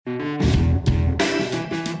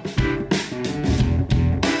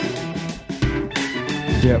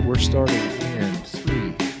Yeah, we're starting in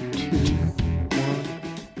 3, 2,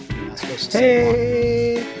 1. Not supposed to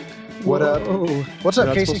Hey, what up? Whoa. What's You're up,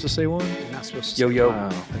 not Casey? supposed to say one? You're not supposed to. Yo. Wow.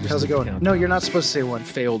 How's it going? No, you're not supposed to say one.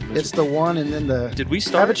 Failed. It's the one and then the. Did we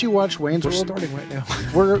start? Haven't you watched Wayne's We're World? starting right now.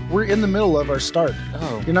 We're in the middle of our start.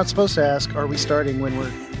 Oh, You're not supposed to ask, "Are we starting?" when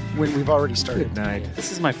we've already started. Good night.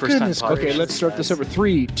 this is my first Goodness time. Okay, let's start this over.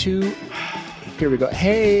 3, 2. Here we go.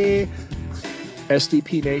 Hey,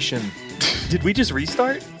 SDP Nation. Did we just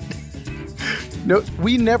restart? No,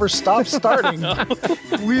 we never stopped starting.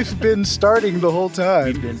 We've been starting the whole time.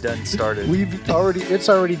 We've been done started. It's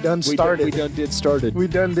already done started. We done did started. We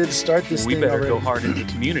done did start this We thing better already. go hard in the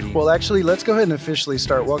community. Well, actually, let's go ahead and officially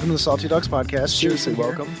start. Welcome to the Salty Dogs Podcast. Seriously, Jason here.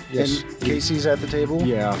 welcome. Yes. And Casey's at the table.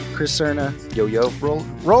 Yeah, Chris Cerna. Yo.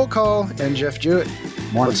 Roll call. And Jeff Jewett.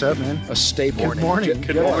 Morning. What's up, man? a staple. Good morning.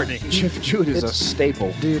 Good morning. Jeff Jewett is a It's-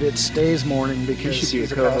 staple. Dude, it stays morning because He should be a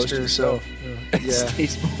he's a co-host pastor, himself. Yeah.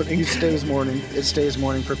 Stays morning. He stays morning. It stays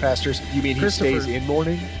morning for pastors. You mean he Christopher- stays in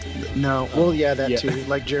morning? No. Well, yeah, that Yeah. too.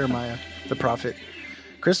 Like Jeremiah, the prophet.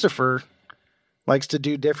 Christopher likes to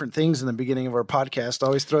do different things in the beginning of our podcast.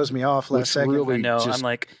 Always throws me off last Which second. really- I know. just-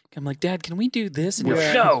 I'm like, Dad, can we do this? And you're Yeah.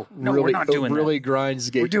 like, no, really, we're not doing really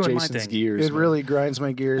grinds We're doing my Jason's thing. gears. It really grinds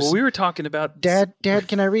my gears. that. Well, we were talking about Dad,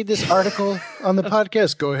 can I read this article on the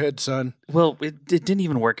podcast? Go ahead, son. Well, it didn't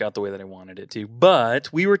even work out the way that I wanted it to.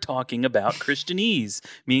 But we were talking about Christianese.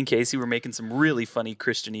 Me and Casey were making some really funny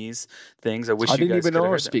Christianese things. I wish I you didn't guys even know could I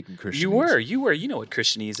have was heard them. speaking Christianese. You were. You know what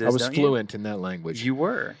Christianese is. I was don't fluent in that language. You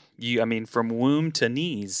were. I mean, from womb to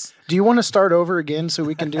knees. Do you want to start over again so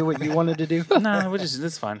we can do what you wanted to do? No,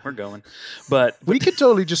 that's fine. We're going. But We could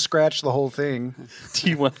totally just scratch the whole thing. do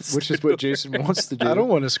you want us Which to is what Jason wants to do. I don't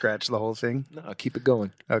want to scratch the whole thing. No, keep it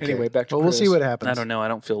going. Okay. Anyway, back to Well, we'll Chris. see what happens. I don't know. I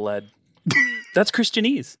don't feel led. That's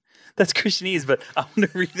Christianese. That's Christianese. But I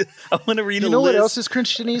want to read. I want to read You a know list. what else is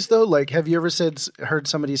Christianese though? Like, have you ever heard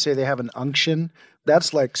somebody say they have an unction?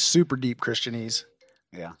 That's like super deep Christianese.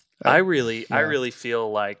 Yeah. I really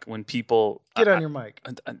feel like when people Get on your mic.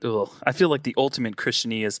 I feel like the ultimate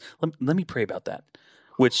Christianese is let me pray about that,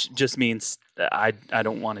 which just means I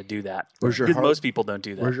don't want to do that. Where's your Because heart? most people don't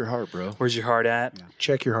do that. Where's your heart, bro? Where's your heart at?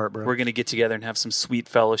 Check your heart, bro. We're gonna get together and have some sweet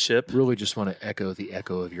fellowship. Really just want to echo the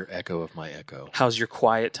echo of your echo of my echo. How's your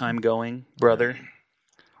quiet time going, brother?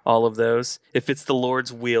 All of those. If it's the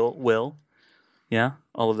Lord's will. Yeah,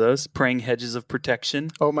 all of those. Praying hedges of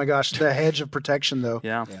protection. Oh my gosh, the hedge of protection though.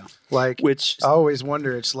 Yeah. Yeah. Like, Which I always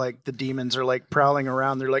wonder. It's like the demons are like prowling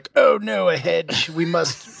around. They're like, "Oh no, a hedge! We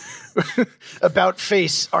must about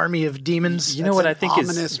face army of demons." you know what I think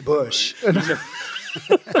Ominous is bush.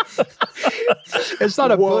 It's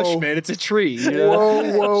not a Whoa. bush, man. It's a tree. You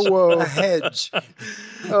know? Whoa! A hedge.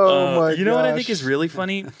 Oh my! you know what I gosh. think is really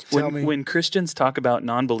funny Tell me. when Christians talk about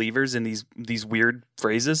non-believers in these weird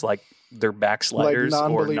phrases like they're backsliders or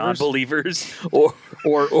non-believers? non-believers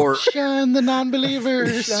or Shine the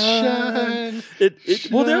non-believers, shine.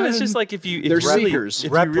 well no, it's just like if you They're really, seekers.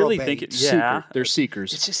 if you really think it Seeker. They're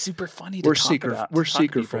seekers. it's just super funny to We're talk seeker. about We're talk to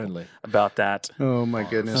seeker people friendly. about that. Oh my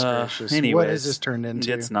goodness gracious! Anyways, What has this turned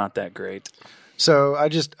into? It's not that great. So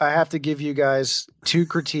I have to give you guys 2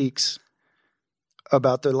 critiques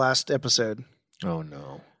about the last episode. Oh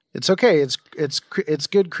no. It's okay. It's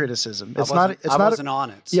good criticism. It's not. It's I not. wasn't on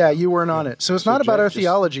it. Yeah, you weren't on it. So it's not about Jeff our just-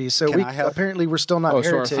 theology. So Can we I help? apparently we're still not Oh, so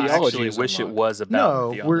our heretics. I theology actually is wish it unlocked. was about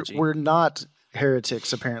No, theology. we're not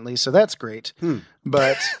heretics apparently. So that's great.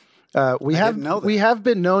 But we have didn't know that. we have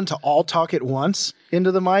been known to all talk at once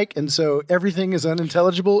into the mic, and so everything is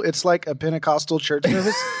unintelligible. It's like a Pentecostal church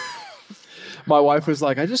service. My wife was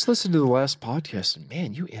like, I just listened to the last podcast, and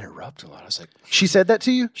man, you interrupt a lot. I was like, She said that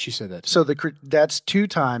to you. she said that. To So that's 2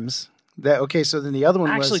 times. That okay? So then the other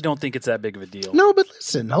one I actually was don't think it's that big of a deal. no. But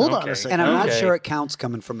listen, hold on Okay. a second. And I'm not Okay. sure it counts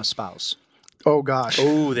coming from a spouse. Oh gosh.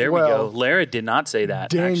 Oh, there we Well, go. Lara did not say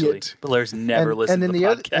that. dang actually, it. but Lara's never listened then to the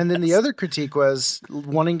other, podcast. and then the other critique was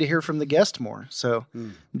wanting to hear from the guest more. So,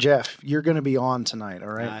 Jeff, you're going to be on tonight, all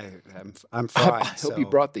right? I'm I fried. hope you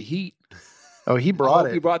brought the heat. Oh, he brought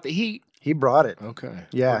You it. brought the heat. He brought it. Okay.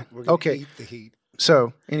 Yeah. We're gonna Okay. eat the heat.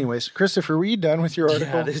 So, anyways, Christopher, were you done with your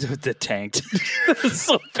article? yeah, the tanked. It's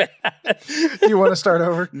so bad. Do you want to start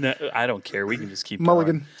over? No, I don't care. We can just keep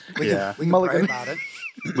Mulligan. Going. Yeah, We can Mulligan. pray about it.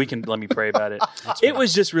 we can. Let me pray about it. It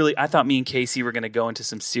was just really. I thought me and Casey were going to go into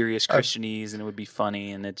some serious Christianese and it would be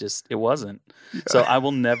funny, and it wasn't. So I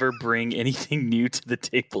will never bring anything new to the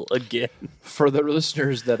table again. For the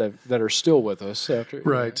listeners that are still with us after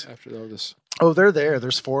Right. after all this. Oh, they're there.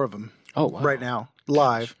 There's 4 of them Oh wow. right now,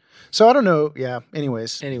 live. So I don't know. Yeah.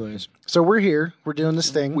 Anyways, Anyways, so we're here. We're doing this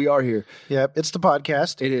thing. we are here. Yep. It's the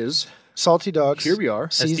podcast. It is. Salty Dogs. Here we are.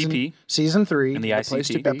 SDP. Season 3. And the place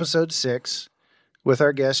to ICT. be. Episode 6 with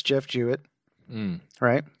our guest, Jeff Jewett. Mm.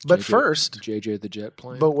 Right? But JJ first, JJ the jet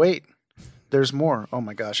plane. but wait, there's more. Oh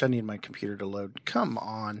my gosh, I need my computer to load. Come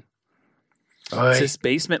on. It's this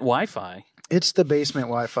basement Wi-Fi. It's the basement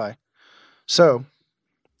Wi-Fi. So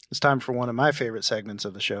it's time for one of my favorite segments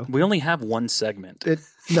of the show. We only have one segment.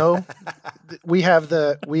 No, we have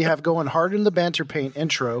going hard in the banter paint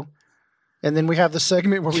intro, and then we have the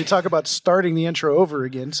segment where we talk about starting the intro over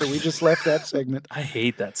again. So we just left that segment. I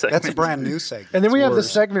hate that segment. That's a brand new segment. And then we have the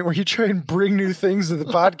Worse. segment where you try and bring new things to the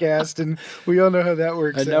podcast, and we all know how that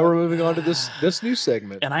works. and now we're moving on to this new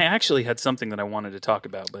segment. And I actually had something that I wanted to talk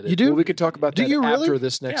about, but You do? Well, we could talk about Do that you really? after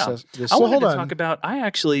this next. Yeah. This I wanted hold to on. talk about.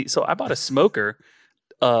 I bought a smoker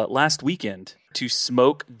last weekend to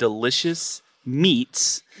smoke delicious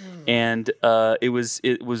meats, and it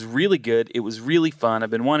was really good. It was really fun.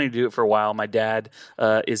 I've been wanting to do it for a while. My dad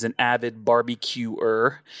is an avid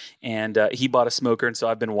barbecuer, and he bought a smoker, and so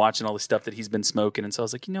I've been watching all the stuff that he's been smoking, and so I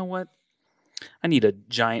was like, you know what? I need a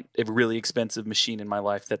really expensive machine in my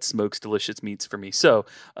life that smokes delicious meats for me. So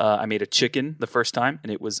I made a chicken the first time,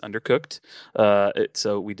 and it was undercooked,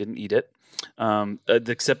 so we didn't eat it.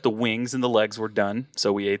 Except the wings and the legs were done,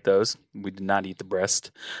 so we ate those. We did not eat the breast.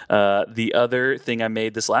 The other thing I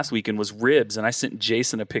made this last weekend was ribs, and I sent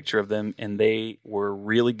Jason a picture of them, and they were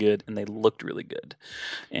really good, and they looked really good.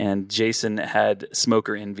 And Jason had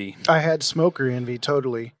smoker envy. I had smoker envy,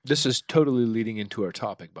 totally. This is totally leading into our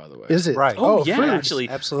topic, by the way. Is it? Right. Oh, yeah, food. actually.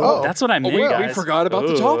 Absolutely. That's what I meant, wait, guys. we forgot about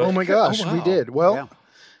the Ugh. topic. Oh my gosh, Oh, wow. we did. Well, Yeah.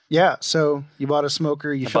 yeah. So you bought a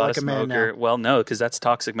smoker. You I feel bought like a man smoker. now. Well, no, because that's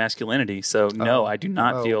toxic masculinity. So no, I do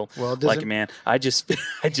not Oh, feel well, does like it- a man. I just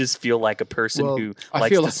feel like a person Well, who I likes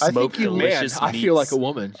feel to like- I smoke think you- Man, delicious I meats. feel like a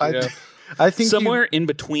woman. You know? I think Somewhere in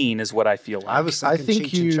between is what I feel like. I was I thinking think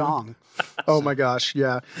Cheech and you- Chong. Oh my gosh,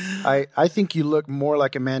 yeah. I think you look more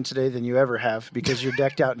like a man today than you ever have because you're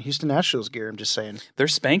decked out in Houston Astros gear. I'm just saying. They're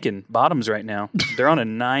spanking bottoms right now. They're on a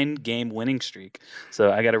 9-game winning streak.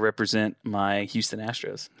 So I got to represent my Houston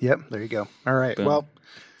Astros. Yep. There you go. All right. Boom. Well,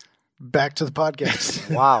 back to the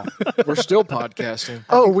podcast. Wow. We're still podcasting.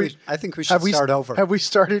 I think we should have we start over. Have we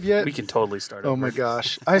started yet? We can totally start Oh over. my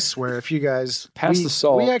gosh! I swear, if you guys Pass we, the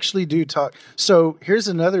salt. we actually do talk. So here's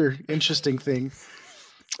another interesting thing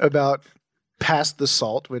about Past the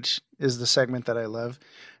Salt, which is the segment that I love.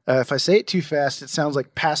 If I say it too fast, it sounds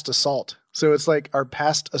like Past Assault. So it's like our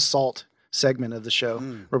Past Assault segment of the show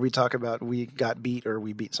where we talk about we got beat or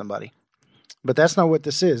we beat somebody. But that's not what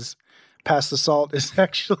this is. Past Assault is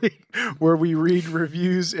actually where we read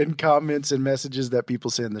reviews and comments and messages that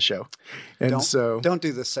people send the show. And Don't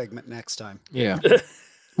do this segment next time. Yeah.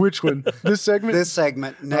 which one? This segment? This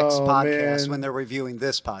segment next Oh, podcast man. when they're reviewing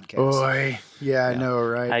this podcast. Boy, yeah, I know,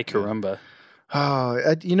 right? Hi, caramba. Oh,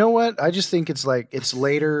 you know what? I just think it's like it's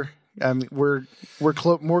later. I mean, we're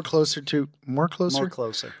closer to More closer.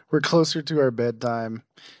 We're closer to our bedtime.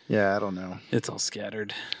 Yeah, I don't know. It's all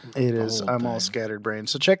scattered. It is. I'm all scattered brain.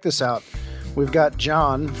 So check this out. We've got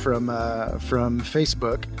John from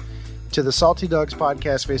Facebook to the Salty Dogs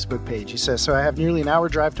Podcast Facebook page. He says, "So I have nearly an hour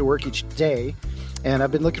drive to work each day, and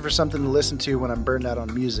I've been looking for something to listen to when I'm burned out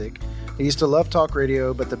on music. I used to love talk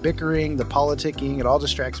radio, but the bickering, the politicking, it all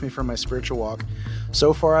distracts me from my spiritual walk.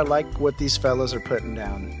 So far, I like what these fellas are putting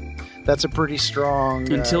down." That's a pretty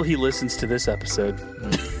strong. Until he listens to this episode.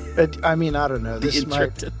 I mean, I don't know. The This intro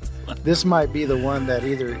might to- this might be the one that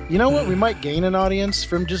either you know what we might gain an audience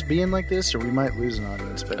from just being like this, or we might lose an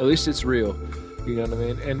audience. But At least it's real. You know what I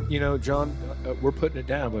mean? And, you know, John, we're putting it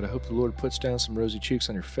down, but I hope the Lord puts down some rosy cheeks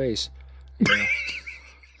on your face. You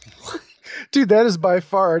know? dude, that is by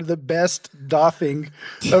far the best doffing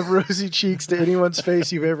of rosy cheeks to anyone's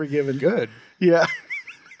face you've ever given. Good. Yeah.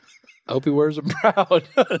 I hope he wears them proud.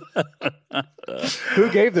 Who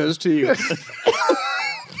gave those to you?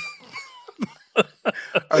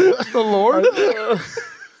 The Lord?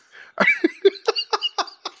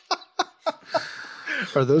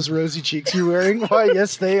 Are those rosy cheeks you're wearing? Why,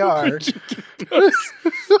 yes, they are.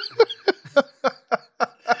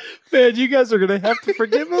 Man, you guys are going to have to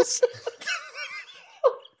forgive us.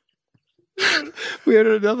 We had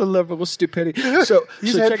another level of stupidity. So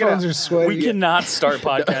These check it headphones out. are sweaty. We cannot start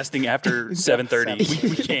podcasting after 7:30.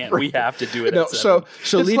 We can't. We have to do it No, at 7.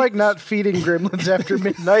 so It's lead- like not feeding gremlins after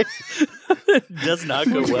midnight. It does not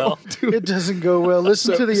go well. It doesn't go well.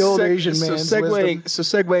 Listen to the old Asian so man's segueing, wisdom. So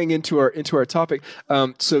segueing into our topic.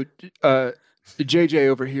 JJ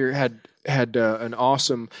over here had an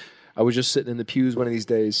awesome I was just sitting in the pews one of these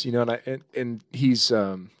days, and he's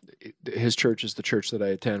his church is the church that I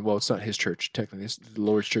attend. Well, it's not his church technically; it's the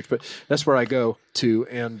Lord's church, but that's where I go to.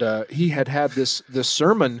 And he had this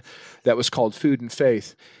sermon that was called "Food and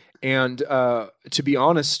Faith," and to be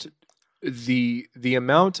honest, the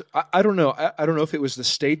amount I don't know. I don't know if it was the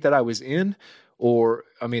state that I was in, or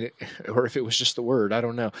if it was just the word, I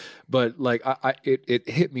don't know. But like it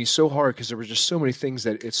hit me so hard because there were just so many things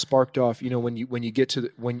that it sparked off. When you get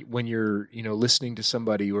to when you're listening to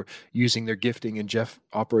somebody or using their gifting, and Jeff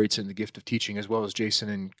operates in the gift of teaching as well as Jason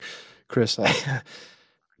and Chris. Does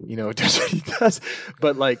what he does.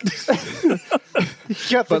 But like, you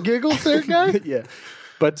got the giggles there, guy. Yeah.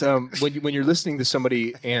 But when you're listening to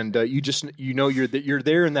somebody and you're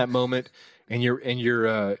there in that moment. And you're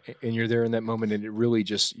there in that moment, and it really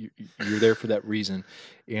just you're there for that reason.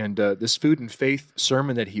 And this food and faith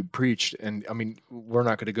sermon that he preached, and we're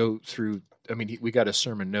not going to go through. We got his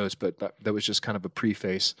sermon notes, but that was just kind of a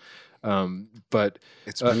preface. But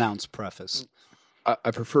it's pronounced preface.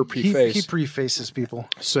 I prefer preface. He prefaces people.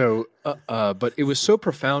 So, but it was so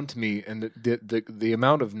profound to me, and the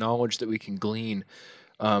amount of knowledge that we can glean.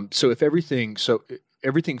 So everything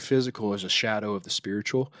physical is a shadow of the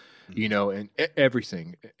spiritual. And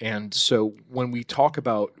everything. And so when we talk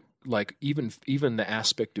about like even the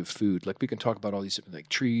aspect of food, like we can talk about all these different like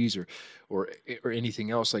trees or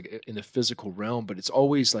anything else like in the physical realm, but it's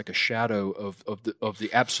always like a shadow of the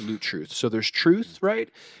absolute truth. So there's truth, right?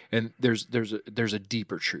 And there's a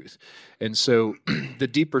deeper truth. And so the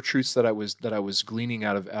deeper truths that I was gleaning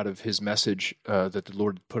out of his message that the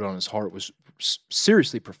Lord put on his heart was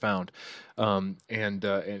seriously profound, and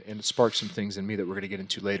it sparked some things in me that we're going to get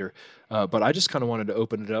into later. But I just kind of wanted to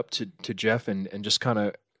open it up to Jeff and just kind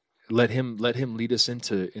of let him lead us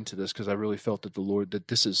into this, because I really felt that the Lord, that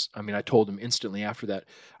this is. I told him instantly after that.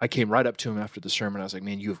 I came right up to him after the sermon. I was like,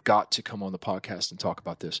 "Man, you have got to come on the podcast and talk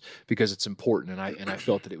about this because it's important." And I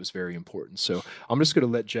felt that it was very important. So I'm just going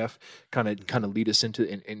to let Jeff kind of lead us into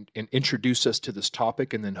and introduce us to this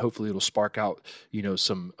topic, and then hopefully it'll spark out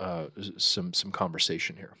some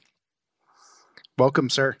conversation here. Welcome,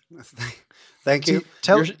 sir. Thank you.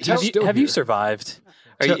 Have you survived?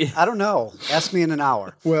 I don't know. Ask me in an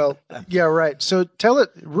hour. Well, yeah, right. So tell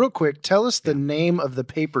us the name of the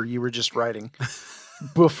paper you were just writing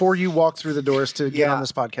before you walked through the doors to get on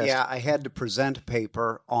this podcast. Yeah, I had to present a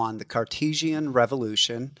paper on the Cartesian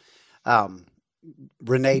revolution, René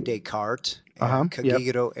Descartes,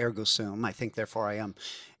 Cogito ergo sum, I think therefore I am,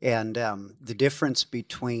 and the difference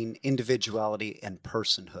between individuality and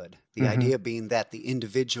personhood. The idea being that the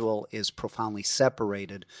individual is profoundly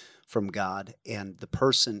separated from God, and the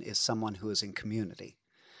person is someone who is in community.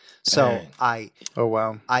 So I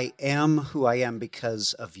am who I am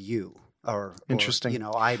because of you. Interesting.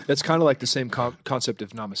 That's kind of like the same concept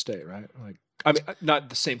of namaste, right? Like, not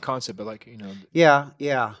the same concept, but like Yeah.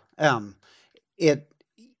 It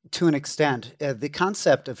to an extent, the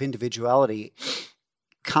concept of individuality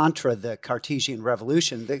contra the Cartesian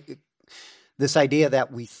revolution, this idea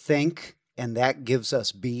that we think and that gives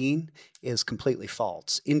us being is completely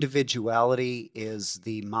false. Individuality is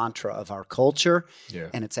the mantra of our culture,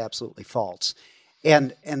 and it's absolutely false.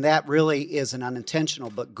 And that really is an unintentional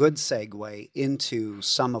but good segue into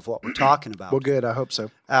some of what we're talking about. Well, good. I hope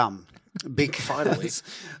so. Because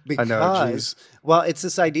I know, well, it's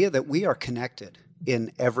this idea that we are connected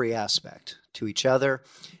in every aspect to each other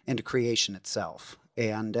and to creation itself.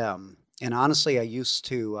 And honestly, I used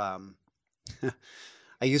to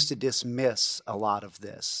dismiss a lot of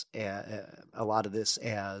this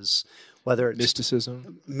as whether it's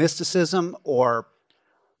mysticism or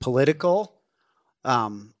political,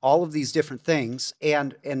 all of these different things,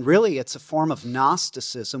 and really it's a form of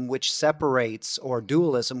Gnosticism, which separates, or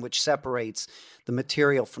dualism, which separates the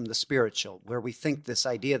material from the spiritual, where we think this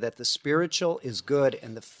idea that the spiritual is good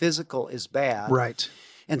and the physical is bad. Right.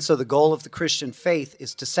 And so the goal of the Christian faith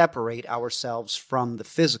is to separate ourselves from the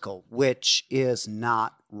physical, which is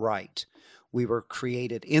not right. We were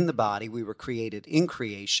created in the body. We were created in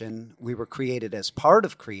creation. We were created as part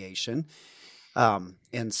of creation.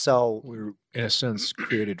 And so we were, in a sense,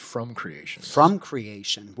 created from creation. From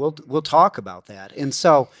creation. We'll talk about that. And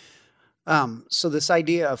so this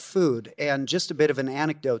idea of food, and just a bit of an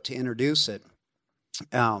anecdote to introduce it.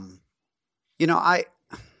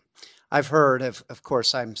 I've heard of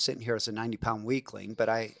course, I'm sitting here as a 90-pound weakling, but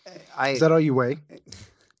I is that all you weigh?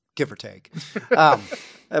 Give or take.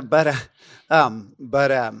 But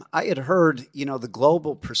I had heard, the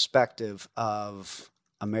global perspective of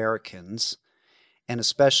Americans, and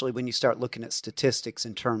especially when you start looking at statistics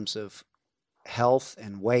in terms of health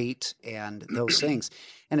and weight and those things,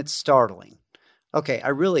 and it's startling. okay, I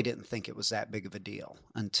really didn't think it was that big of a deal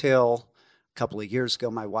until a couple of years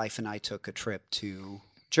ago. My wife and I took a trip to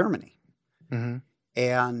Germany, Mm-hmm.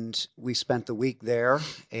 and we spent the week there,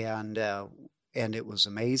 and it was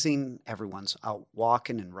amazing. Everyone's out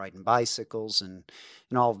walking and riding bicycles and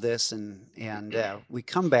all of this, and we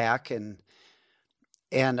come back, and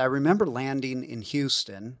I remember landing in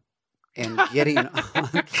Houston and getting on,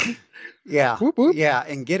 yeah, Whoop, whoop. yeah,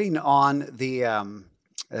 and getting on the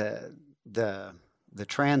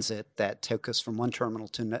transit that took us from one terminal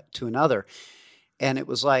to another, and it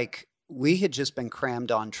was like we had just been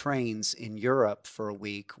crammed on trains in Europe for a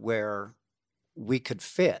week where we could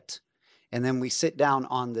fit. And then we sit down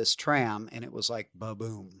on this tram, and it was like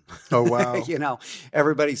ba-boom. Oh, wow.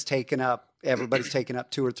 Everybody's taken up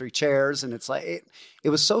 2 or 3 chairs, and it's like it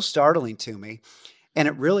was so startling to me, and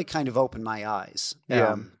it really kind of opened my eyes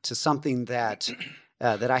to something that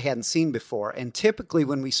I hadn't seen before. And typically,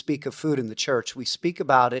 when we speak of food in the church, we speak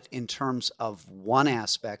about it in terms of one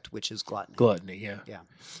aspect, which is gluttony. Gluttony, yeah. Yeah.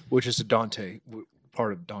 Which is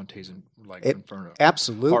part of Dante's Inferno.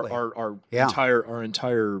 Absolutely. Our Yeah.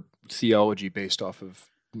 entire theology based off of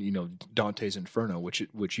Dante's Inferno,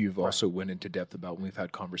 which you've also went into depth about when we've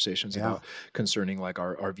had conversations about concerning like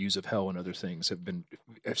our views of hell and other things have been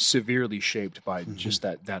severely shaped by just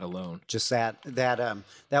that alone. Just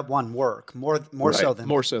that one work more so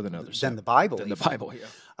than others than the Bible. Than even. the Bible,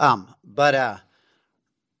 yeah.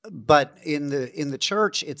 But in the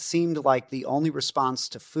church, it seemed like the only response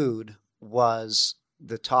to food was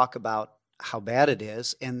the talk about how bad it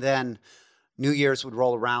is, and then New Year's would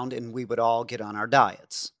roll around, and we would all get on our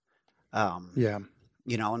diets. And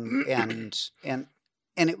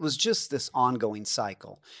it was just this ongoing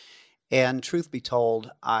cycle. And truth be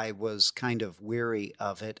told, I was kind of weary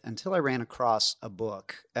of it until I ran across a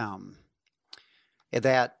book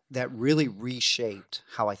that really reshaped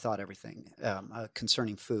how I thought everything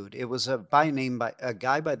concerning food. It was a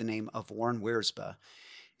guy by the name of Warren Wiersbe.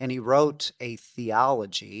 And he wrote a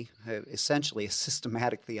theology, essentially a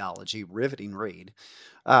systematic theology, riveting read.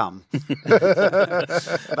 But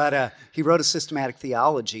he wrote a systematic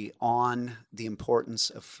theology on the importance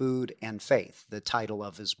of food and faith, the title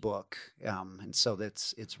of his book. And so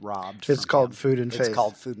it's robbed. It's called Food and Faith. It's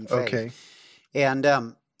called Food and Faith. Okay.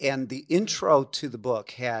 And the intro to the book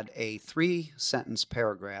had a 3-sentence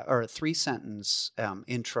paragraph or a 3-sentence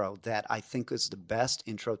intro that I think is the best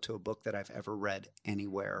intro to a book that I've ever read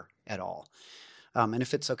anywhere at all. And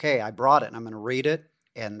if it's okay, I brought it and I'm going to read it,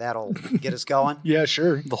 and that'll get us going. Yeah,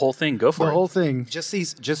 sure. The whole thing. Go for it. The whole thing. Just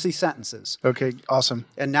these sentences. Okay, awesome.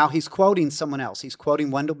 And now he's quoting someone else. He's quoting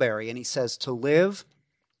Wendell Berry, and he says, "To live,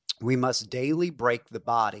 we must daily break the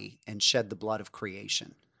body and shed the blood of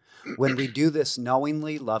creation. When we do this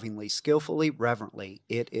knowingly, lovingly, skillfully, reverently,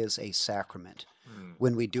 it is a sacrament.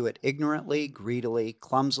 When we do it ignorantly, greedily,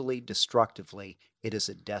 clumsily, destructively, it is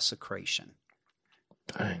a desecration."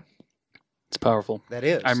 Dang. It's powerful. That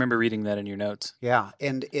is. I remember reading that in your notes. Yeah,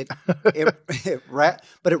 and it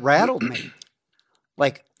rattled me,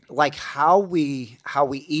 like how we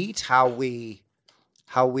eat, how we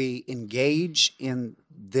engage in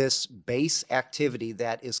this base activity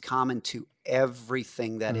that is common to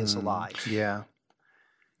everything that is alive. Yeah.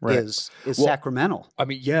 Is sacramental. I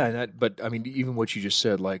mean, yeah, but I mean, even what you just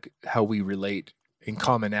said, like how we relate in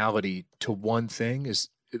commonality to one thing is,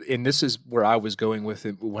 and this is where I was going with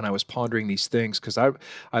it when I was pondering these things, because I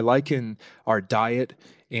liken our diet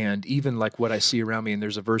and even like what I see around me. And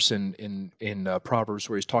there's a verse in Proverbs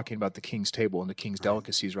where he's talking about the king's table and the king's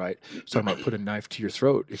delicacies, right? He's talking about put a knife to your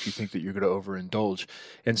throat if you think that you're going to overindulge.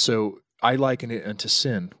 And so I liken it unto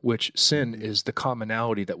sin, which sin is the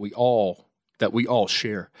commonality that we all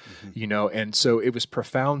share, and so it was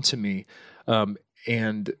profound to me.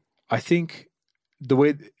 And I think the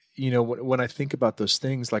way, when I think about those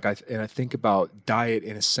things, I think about diet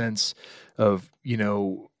in a sense of,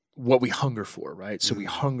 what we hunger for, right? So we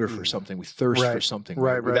hunger for something, we thirst for something.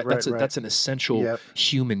 That's an essential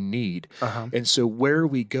human need. And so where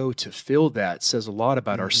we go to fill that says a lot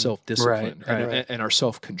about our self-discipline and our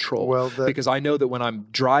self-control. Because I know that when I'm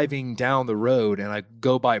driving down the road and I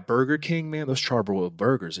go by Burger King, man, those charbroiled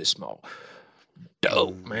burgers, they smell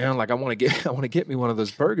dope, man. Like I want to get me one of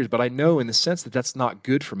those burgers, but I know in the sense that that's not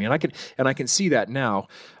good for me. And I can see that now.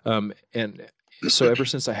 And so ever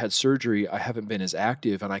since I had surgery, I haven't been as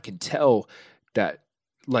active, and I can tell that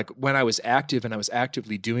like when I was active and I was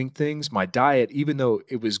actively doing things, my diet, even though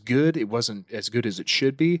it was good, it wasn't as good as it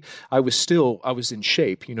should be. I was in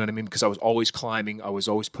shape, you know what I mean? Because I was always climbing. I was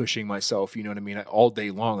always pushing myself, you know what I mean? All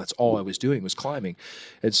day long, that's all I was doing was climbing.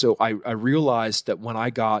 And so I realized that when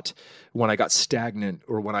I got stagnant,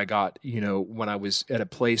 or when I got, when I was at a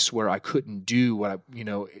place where I couldn't do what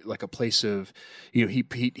like a place of,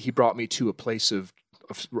 he brought me to a place of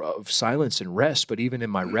silence and rest. But even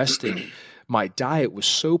in my resting, my diet was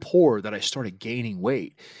so poor that I started gaining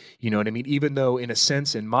weight. You know what I mean? Even though in a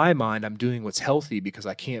sense, in my mind, I'm doing what's healthy because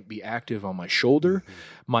I can't be active on my shoulder,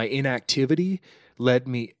 my inactivity led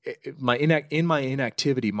me, in my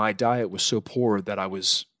inactivity, my diet was so poor that I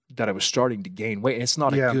was starting to gain weight. And it's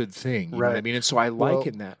not a good thing. You know what I mean? And so I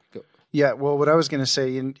liken that. Yeah. Well, what I was going to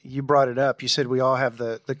say, and you brought it up, you said we all have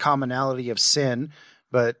the commonality of sin,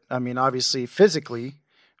 but I mean, obviously physically,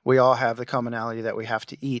 we all have the commonality that we have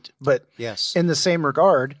to eat. But yes, in the same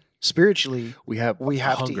regard, spiritually, we have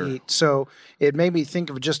hunger to eat. So it made me think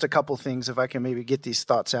of just a couple things, if I can maybe get these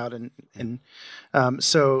thoughts out.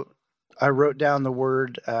 So I wrote down the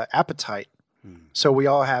word appetite. So we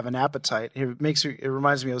all have an appetite. It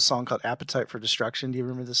reminds me of a song called "Appetite for Destruction." Do you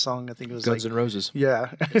remember this song? I think it was Guns N' Roses.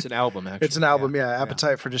 Yeah, it's an album. Actually, it's an album. Yeah,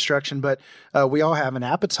 "Appetite for Destruction." But we all have an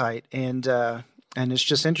appetite, and it's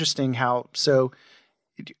just interesting how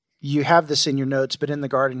you have this in your notes, but in the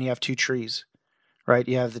garden you have two trees, right?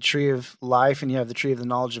 You have the tree of life and you have the tree of the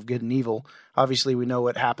knowledge of good and evil. Obviously, we know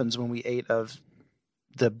what happens when we ate of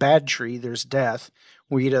the bad tree. There's death.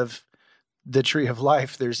 We eat of the tree of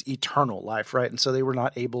life. There's eternal life, right? And so they were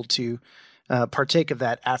not able to partake of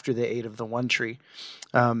that after they ate of the one tree.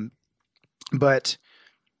 But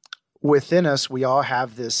within us, we all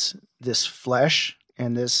have this flesh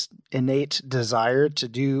and this innate desire to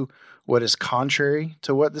do what is contrary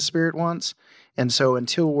to what the Spirit wants. And so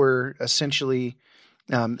until we're essentially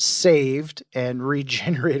saved and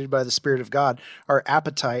regenerated by the Spirit of God, our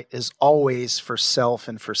appetite is always for self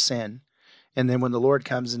and for sin. And then when the Lord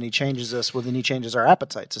comes and he changes us, well, then he changes our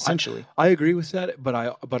appetites, essentially. I agree with that,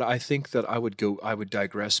 but I think that I would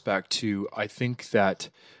digress back to, I think that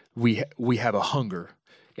we have a hunger.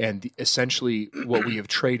 And essentially, what we have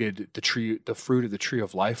traded the fruit of the tree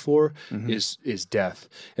of life for is death.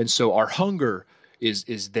 And so our hunger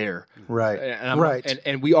is there, right?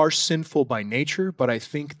 And we are sinful by nature, but I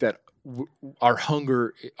think that our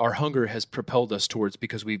hunger has propelled us towards,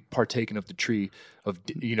 because we've partaken of the tree of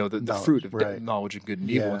the fruit of knowledge of good and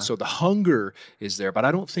evil. And so the hunger is there, but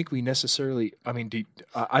I don't think we necessarily. I mean,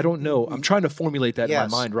 I don't know. I'm trying to formulate that in my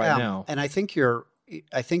mind right now. And I think you're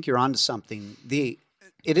onto something.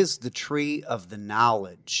 It is the tree of the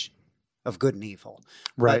knowledge of good and evil.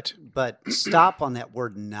 Right. But stop on that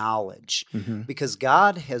word knowledge, because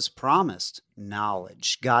God has promised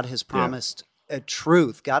knowledge. God has promised a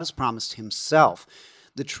truth. God has promised himself.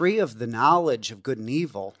 The tree of the knowledge of good and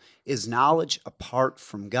evil is knowledge apart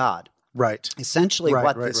from God. Right. Essentially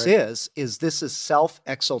this is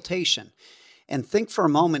self-exaltation. And think for a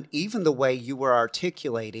moment, even the way you were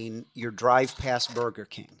articulating your drive past Burger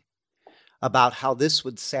King, about how this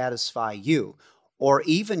would satisfy you, or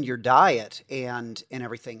even your diet and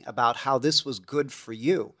everything, about how this was good for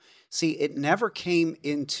you. See, it never came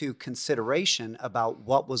into consideration about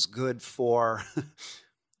what was good for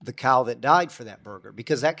the cow that died for that burger,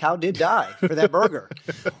 because that cow did die for that burger,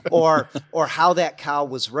 or how that cow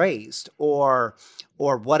was raised, or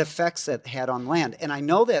what effects that had on land. And I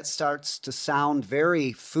know that starts to sound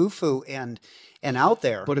very foo-foo and out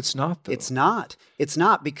there. But it's not, though. It's not. It's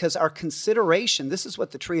not, because our consideration, this is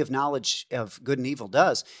what the tree of knowledge of good and evil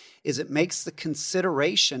does, is it makes the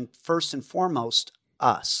consideration first and foremost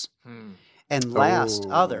us. And last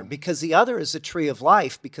other, because the other is the tree of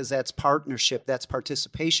life, because that's partnership, that's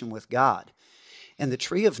participation with God. And the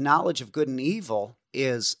tree of knowledge of good and evil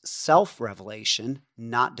is self-revelation,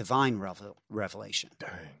 not divine revelation. Dang.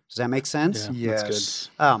 Does that make sense? Yeah, yes.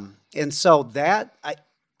 That's good. And so that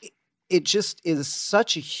it just is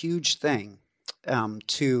such a huge thing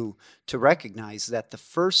to recognize that the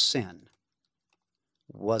first sin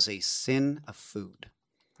was a sin of food.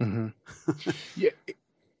 Yeah,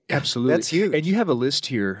 absolutely. That's huge. And you have a list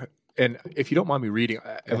here, and if you don't mind me reading,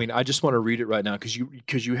 I mean, I just want to read it right now, because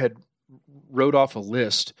you had wrote off a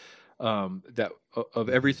list that of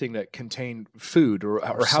everything that contained food, or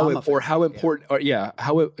how important,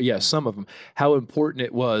 some of them, how important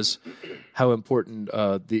it was, how important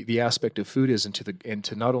the aspect of food is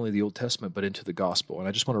into not only the Old Testament but into the gospel. And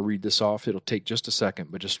I just want to read this off. It'll take just a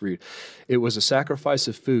second, but just read. It was a sacrifice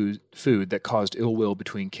of food that caused ill will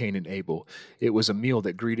between Cain and Abel. It was a meal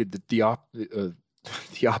that greeted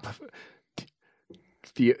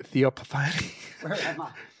Theophany. Where am I?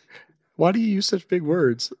 Why do you use such big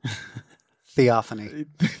words? Theophany.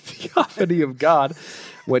 Theophany of God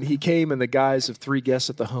when he came in the guise of 3 guests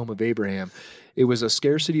at the home of Abraham. It was a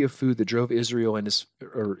scarcity of food that drove Israel and his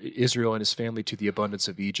family to the abundance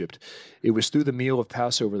of Egypt. It was through the meal of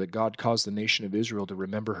Passover that God caused the nation of Israel to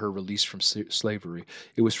remember her release from slavery.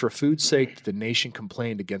 It was for food's sake that the nation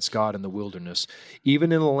complained against God in the wilderness. Even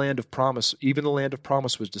the land of promise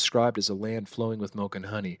was described as a land flowing with milk and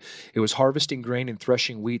honey. It was harvesting grain and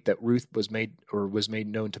threshing wheat that Ruth was made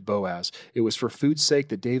known to Boaz. It was for food's sake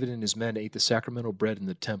that David and his men ate the sacramental bread in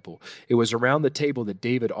the temple. It was around the table that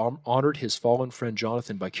David honored his fallen friend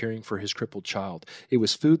Jonathan by caring for his crippled child. It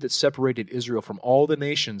was food that separated Israel from all the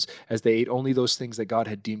nations as they ate only those things that God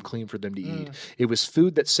had deemed clean for them to eat. It was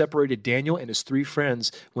food that separated Daniel and his 3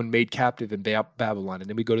 friends when made captive in Babylon. And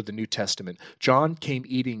then we go to the New Testament. John came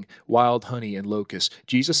eating wild honey and locusts.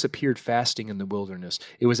 Jesus appeared fasting in the wilderness.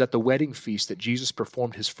 It was at the wedding feast that Jesus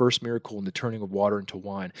performed his first miracle in the turning of water into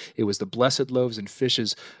wine. It was the blessed loaves and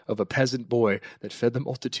fishes of a peasant boy that fed the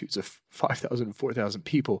multitudes of 5,000 and 4,000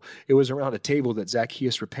 people. It was around a table that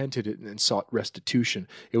Zacchaeus repented and sought restitution.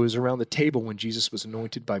 It was around the table when Jesus was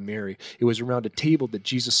anointed by Mary. It was around a table that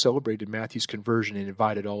Jesus celebrated Matthew's conversion and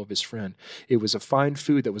invited all of his friends. It was a fine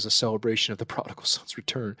food that was a celebration of the prodigal son's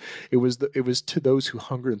return. It was to those who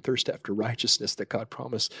hunger and thirst after righteousness that God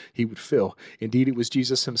promised he would fill. Indeed, it was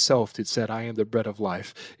Jesus himself that said, I am the bread of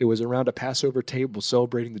life. It was around a Passover table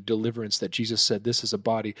celebrating the deliverance that Jesus said, this is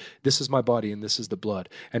my body, and this is the blood.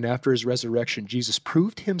 And after his resurrection, Jesus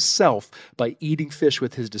proved himself by eating fish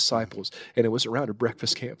with his disciples. And it was around a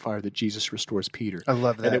breakfast campfire that Jesus restores Peter. I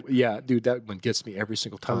love that. Dude, that one gets me every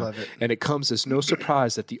single time. I love it. And it comes as no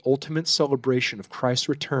surprise that the ultimate celebration of Christ's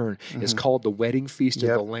return is called the wedding feast of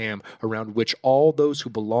the Lamb, around which all those who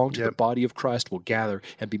belong to the body of Christ will gather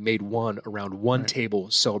and be made one around one table,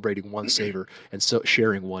 celebrating one Savior and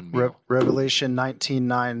sharing one meal. Revelation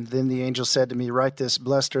 19:9. Then the angel said to me, write this,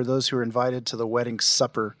 blessed are those who are invited to the wedding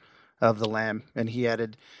supper of the Lamb. And he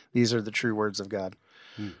added, these are the true words of God.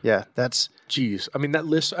 Yeah, that's... Jeez. I mean, that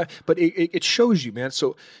list, but it shows you, man.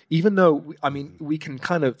 So even though, we can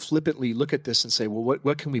kind of flippantly look at this and say, well,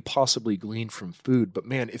 what can we possibly glean from food? But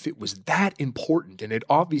man, if it was that important, and it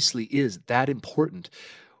obviously is that important,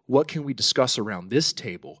 what can we discuss around this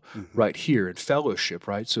table right here in fellowship,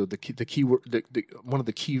 right? So the key one of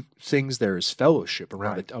the key things there is fellowship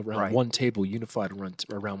around one table, unified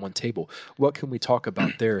around one table. What can we talk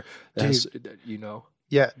about there? That's,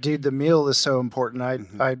 Yeah, dude, the meal is so important.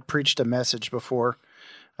 I preached a message before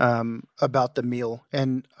about the meal,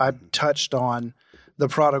 and I touched on the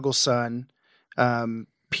prodigal son,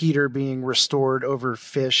 Peter being restored over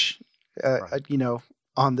fish,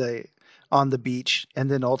 on the beach, and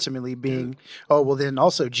then ultimately being, then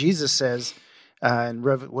also Jesus says,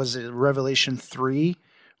 was it Revelation 3,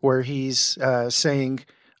 where he's saying,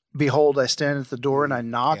 behold, I stand at the door and I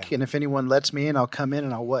knock, and if anyone lets me in, I'll come in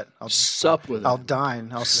and I'll sup with him. I'll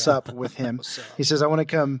dine. I'll sup with him. He says, I want to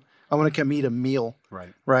come eat a meal.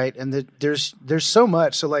 Right. And there's so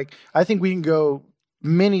much. So I think we can go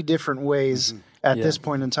many different ways at this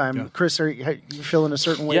point in time. Chris, are you feeling a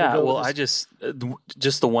certain way? Yeah, well, I just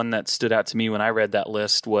the one that stood out to me when I read that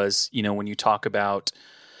list was, when you talk about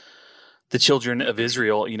the children of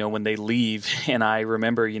Israel, when they leave, and I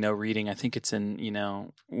remember, reading, I think it's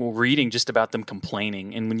in, reading just about them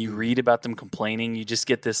complaining. And when you read about them complaining, you just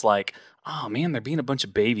get this oh man, they're being a bunch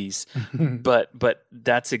of babies. but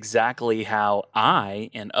that's exactly how I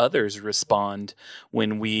and others respond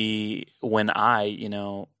when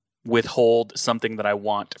I withhold something that I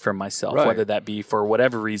want from myself, whether that be for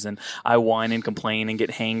whatever reason. I whine and complain and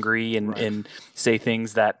get hangry and say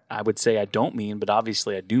things that I would say I don't mean, but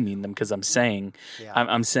obviously I do mean them because I'm saying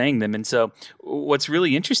them. And so what's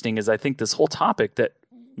really interesting is I think this whole topic that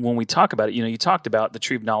when we talk about it, you talked about the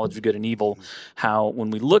tree of knowledge of good and evil, how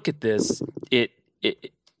when we look at this,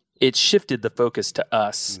 it shifted the focus to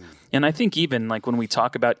us. And I think even when we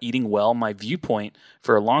talk about eating well, my viewpoint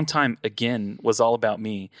for a long time, again, was all about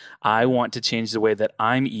me. I want to change the way that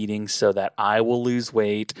I'm eating so that I will lose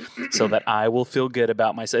weight, so that I will feel good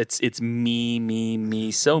about myself. It's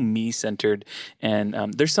me, so me-centered.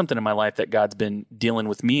 And there's something in my life that God's been dealing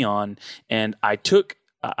with me on. And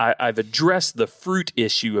I've addressed the fruit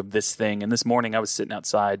issue of this thing. And this morning I was sitting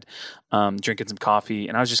outside drinking some coffee,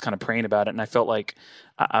 and I was just kind of praying about it. And I felt like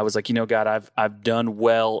I was like, God, I've done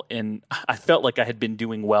well, and I felt like I had been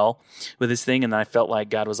doing well with this thing, and then I felt like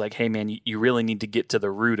God was like, hey man, you really need to get to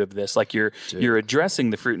the root of this. Like you're addressing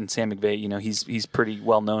the fruit, and Sam McVeigh, he's pretty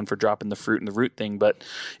well known for dropping the fruit and the root thing, but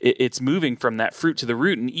it's moving from that fruit to the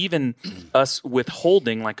root, and even us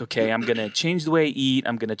withholding, like, okay, I'm going to change the way I eat,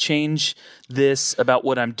 I'm going to change this about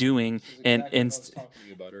what I'm doing, and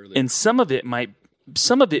some of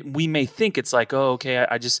it we may think it's like, oh, okay,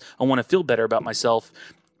 I want to feel better about myself.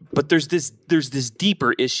 But there's this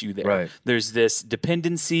deeper issue there. Right. There's this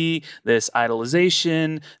dependency, this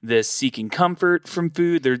idolization, this seeking comfort from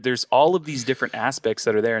food. There's all of these different aspects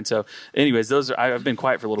that are there. And so, anyways, I've been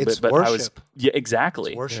quiet for a little bit, but worship.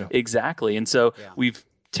 Exactly. It's worship. Exactly. And so we've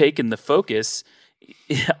taken the focus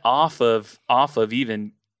off of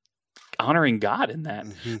even honoring God in that.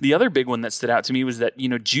 Mm-hmm. The other big one that stood out to me was that,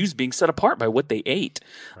 Jews being set apart by what they ate.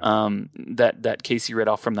 Right. That Casey read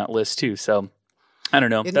off from that list too. So I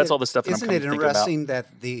don't know. That's all the stuff that I'm kind of thinking about. Isn't it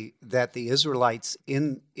interesting that the Israelites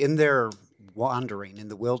in their wandering in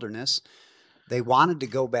the wilderness, they wanted to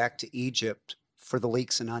go back to Egypt for the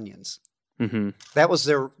leeks and onions. Mm-hmm. That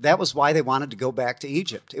was why they wanted to go back to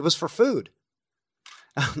Egypt. It was for food.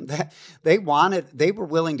 They were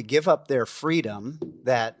willing to give up their freedom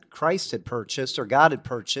that Christ had purchased or God had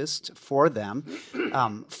purchased for them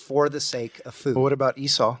for the sake of food. But what about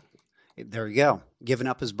Esau? There you go, giving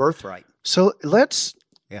up his birthright. So let's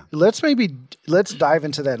dive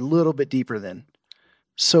into that a little bit deeper then.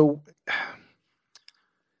 So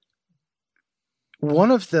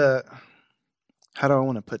one of the, how do I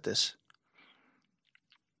want to put this?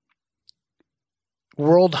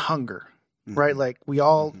 World hunger. Mm-hmm. Right, like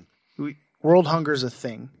world hunger is a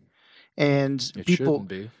thing, and it people shouldn't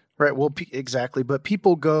be. Right, well, exactly. But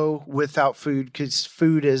people go without food because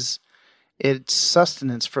food is it's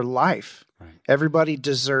sustenance for life. Right. Everybody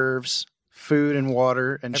deserves food and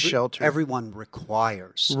water and shelter. Everyone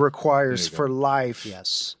requires for life.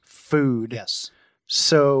 Yes, food. Yes.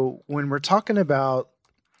 So when we're talking about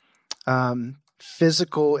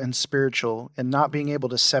physical and spiritual, and not being able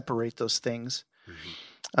to separate those things.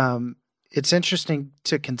 Mm-hmm. It's interesting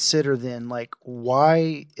to consider then, like,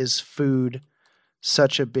 why is food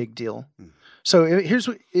such a big deal? So here's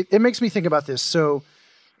what it makes me think about this. So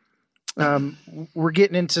we're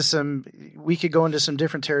getting into we could go into some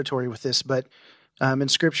different territory with this, but in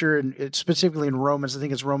Scripture, and specifically in Romans, I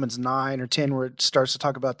think it's Romans 9 or 10, where it starts to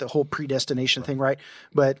talk about the whole predestination thing, right?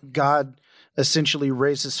 But God essentially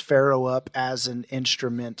raises Pharaoh up as an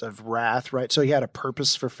instrument of wrath, right? So he had a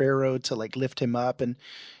purpose for Pharaoh to like lift him up, and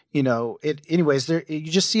anyways,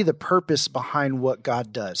 you just see the purpose behind what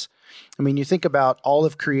God does. I mean, you think about all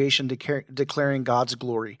of creation declaring God's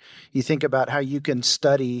glory. You think about how you can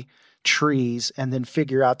study trees and then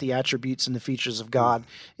figure out the attributes and the features of God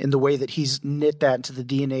in the way that he's knit that into the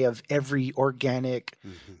DNA of every organic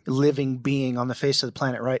living being on the face of the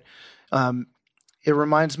planet, right? It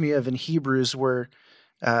reminds me of in Hebrews where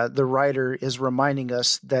the writer is reminding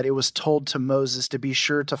us that it was told to Moses to be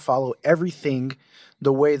sure to follow everything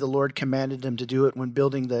the way the Lord commanded him to do it when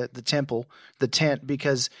building the temple, the tent,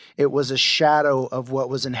 because it was a shadow of what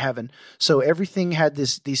was in heaven. So everything had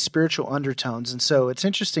these spiritual undertones. And so it's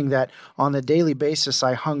interesting that on a daily basis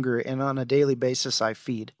I hunger, and on a daily basis I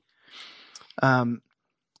feed.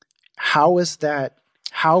 How is that?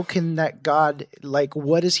 How can that God, like,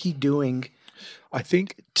 what is he doing? I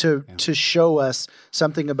think to show us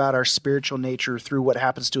something about our spiritual nature through what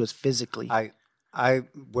happens to us physically.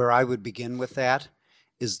 Where I would begin with that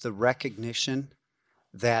is the recognition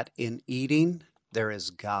that in eating there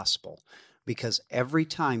is gospel, because every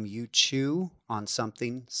time you chew on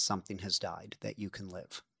something, something has died that you can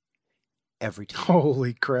live. Every time.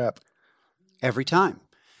 Holy crap! Every time.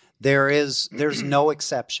 There's no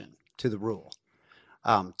exception to the rule.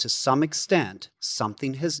 To some extent,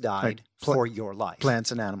 something has died for your life.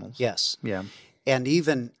 Plants and animals. Yes. Yeah. And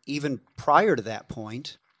even prior to that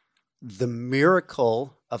point, the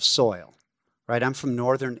miracle of soil, right? I'm from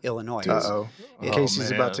northern Illinois. Uh-oh.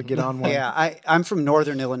 Casey's about to get on one. Yeah, I'm from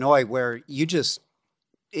northern Illinois, where you just,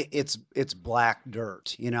 it's black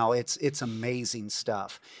dirt. It's amazing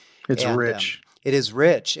stuff. It's rich. It is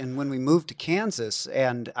rich. And when we moved to Kansas,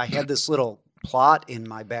 and I had this little plot in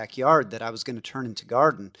my backyard that I was going to turn into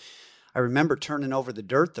garden, I remember turning over the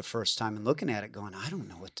dirt the first time and looking at it going, I don't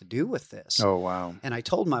know what to do with this. Oh, wow. And I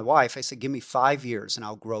told my wife, I said, give me 5 years and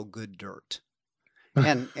I'll grow good dirt.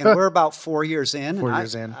 And we're about 4 years in. 4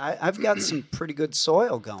 years in. I've got some pretty good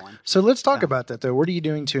soil going. So let's talk about that, though. What are you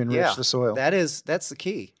doing to enrich the soil? That's the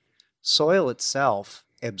key. Soil itself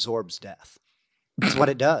absorbs death. That's what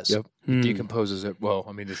it does. Yep. It decomposes it. Well,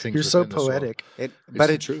 I mean, the things You're so within the soil. poetic. But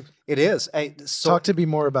the it truth. it is. Talk to me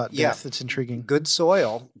more about Yeah. death. It's intriguing. Good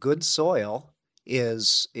soil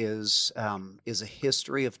is a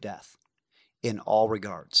history of death in all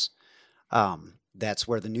regards. That's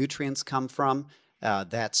where the nutrients come from.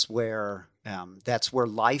 That's where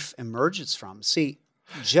life emerges from. See,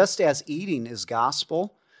 just as eating is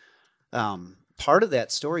gospel, part of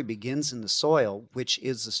that story begins in the soil, which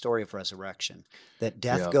is the story of resurrection. That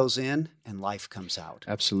death goes in and life comes out.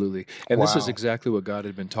 Absolutely, and this is Wow. exactly what God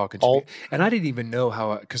had been talking to me. And I didn't even know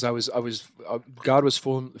how, because God was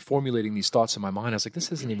formulating these thoughts in my mind. I was like,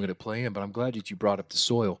 this isn't even going to play in, but I'm glad that you brought up the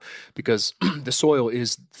soil, because the soil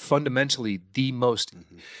is fundamentally the most.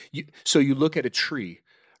 So you look at a tree,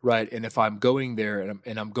 right? And if I'm going there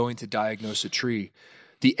and I'm going to diagnose a tree,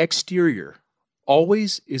 the exterior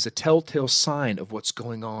always is a telltale sign of what's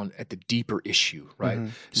going on at the deeper issue, right?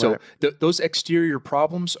 So those exterior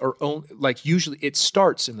problems are usually it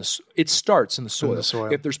starts in the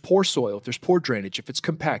soil. If there's poor soil, if there's poor drainage, if it's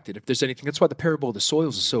compacted, if there's anything, that's why the parable of the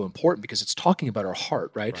soils is so important, because it's talking about our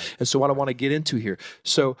heart, right? And so what I want to get into here.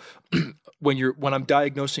 So when I'm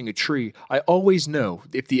diagnosing a tree, I always know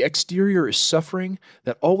if the exterior is suffering,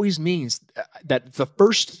 that always means that the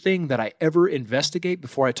first thing that I ever investigate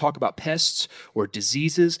before I talk about pests or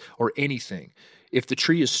diseases or anything, if the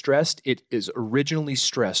tree is stressed, it is originally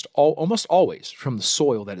stressed almost always from the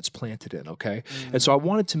soil that it's planted in, okay? And so I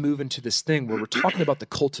wanted to move into this thing where we're talking about the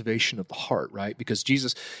cultivation of the heart, right? Because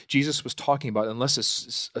Jesus was talking about, unless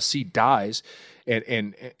a seed dies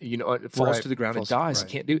and it falls to the ground, it dies, it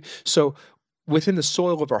can't do. So within the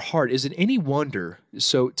soil of our heart, is it any wonder?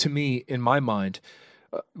 So to me, in my mind,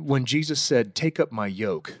 when Jesus said, "Take up my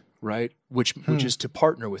yoke," right, which is to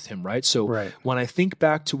partner with him, right? So when I think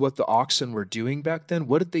back to what the oxen were doing back then,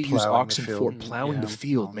 what did they use oxen for? Plowing the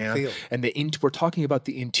field, man. And we're talking about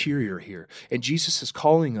the interior here, and Jesus is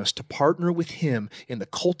calling us to partner with him in the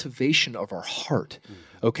cultivation of our heart.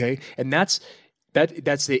 Okay, and that's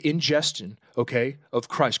the ingestion, okay, of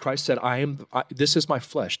Christ. Christ said, this is my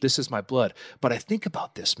flesh, this is my blood. But I think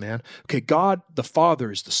about this, man. Okay, God the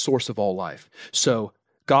Father is the source of all life. So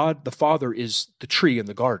God the Father is the tree in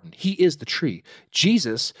the garden. He is the tree.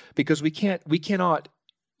 Jesus, because we cannot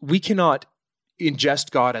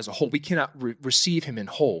ingest God as a whole. We cannot receive him in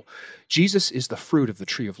whole. Jesus is the fruit of the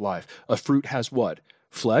tree of life. A fruit has what?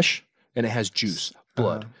 Flesh, and it has juice,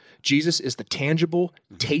 blood. Jesus is the tangible,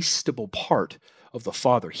 tasteable part of the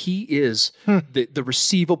Father. He is the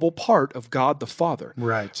receivable part of God the Father.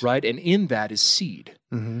 Right. And in that is seed.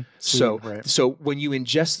 So when you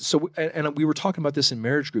ingest, and we were talking about this in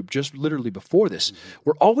marriage group just literally before this,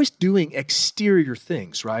 we're always doing exterior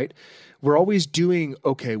things, right? We're always doing,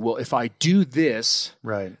 okay, well, if I do this,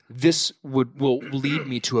 this will lead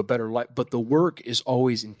me to a better life. But the work is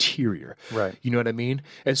always interior. Right. You know what I mean?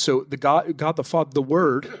 And so the God the Father, the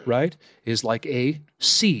Word, right, is like a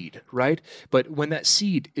seed, right? But when that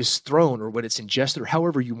seed is thrown, or when it's ingested, or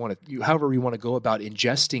however you want to go about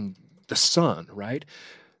ingesting the Son, right?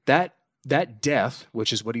 That death,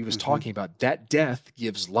 which is what he was talking about, that death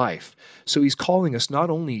gives life. So he's calling us not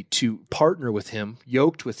only to partner with him,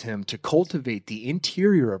 yoked with him, to cultivate the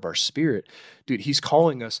interior of our spirit. Dude, he's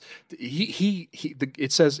calling us.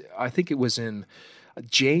 It says, I think it was in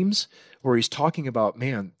James, where he's talking about,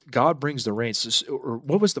 man, God brings the rains. Or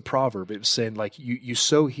what was the proverb? It was saying, like, you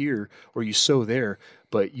sow here or you sow there,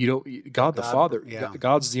 but you don't. God the Father,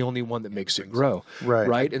 God's the only one that makes it grow,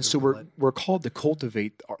 right? And so we're called to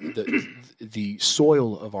cultivate the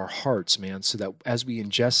soil of our hearts, man, so that as we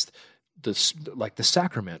ingest the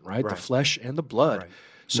sacrament, right, the flesh and the blood.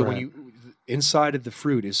 So when you inside of the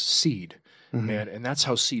fruit is seed, man, and that's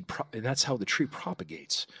how that's how the tree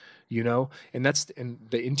propagates. You know, and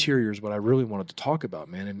the interior is what I really wanted to talk about,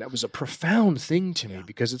 man. And that was a profound thing to me,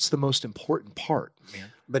 because it's the most important part,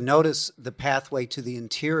 man. But notice the pathway to the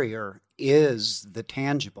interior is the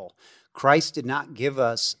tangible. Christ did not give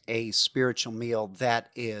us a spiritual meal that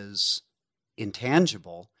is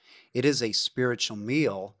intangible. It is a spiritual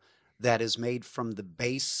meal that is made from the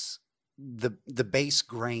base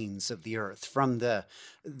grains of the earth, from the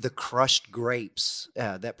crushed grapes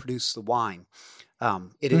that produce the wine.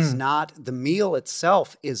 It is not, the meal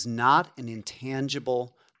itself is not an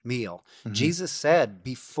intangible meal. Jesus said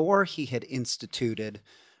before he had instituted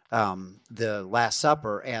the Last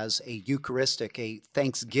Supper as a Eucharistic, a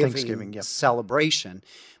Thanksgiving celebration,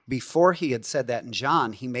 before he had said that in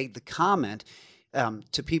John, he made the comment,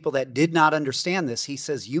 to people that did not understand this, he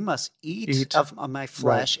says, you must eat of my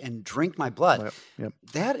flesh and drink my blood. Yep.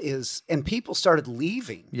 That is, and people started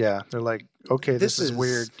leaving. Yeah. They're like, okay, this is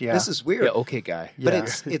weird. Yeah. This is weird. Yeah, okay, guy. But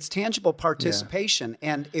it's tangible participation.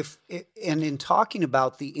 And and in talking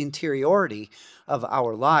about the interiority of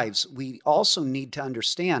our lives, we also need to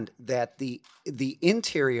understand that the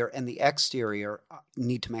interior and the exterior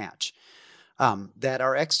need to match. That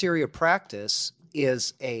our exterior practice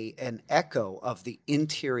is an echo of the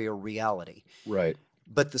interior reality. Right.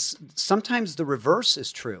 But sometimes the reverse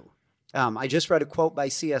is true. I just read a quote by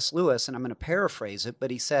C.S. Lewis, and I'm going to paraphrase it,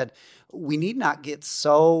 but he said, we need not get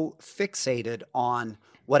so fixated on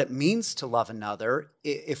what it means to love another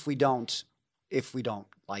if we don't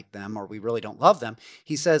like them or we really don't love them.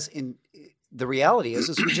 He says, the reality is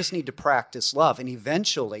we just need to practice love, and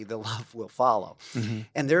eventually the love will follow. Mm-hmm.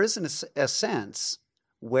 And there is a sense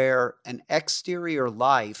where an exterior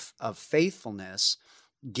life of faithfulness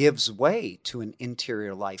gives way to an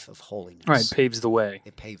interior life of holiness. Right, paves the way.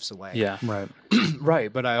 It paves the way. Yeah. Right.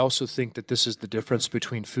 Right, but I also think that this is the difference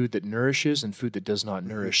between food that nourishes and food that does not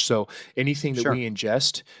nourish. So anything that we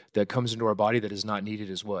ingest that comes into our body that is not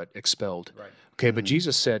needed is what? Expelled. Right. Okay, but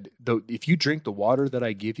Jesus said, though, if you drink the water that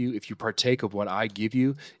I give you, if you partake of what I give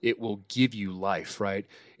you, it will give you life, right?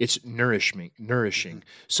 It's nourishing.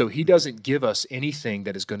 So he doesn't give us anything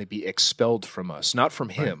that is going to be expelled from us, not from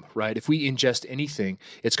him, right? If we ingest anything,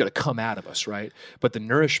 it's going to come out of us, right? But the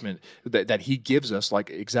nourishment that he gives us, like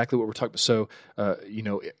exactly what we're talking about, so,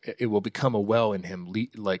 it will become a well in him,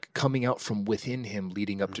 like coming out from within him,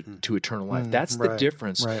 leading up to eternal life. That's the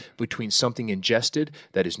difference between something ingested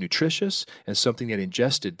that is nutritious and something that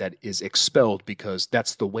ingested that is expelled, because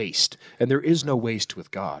that's the waste. And there is no waste with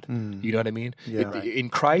God. You know what I mean? Yeah. In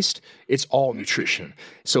Christ, it's all nutrition.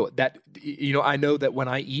 So that, I know that when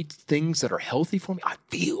I eat things that are healthy for me, I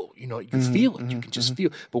feel, you feel it. You can just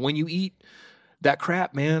feel. But when you eat that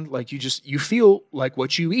crap, man, like you feel like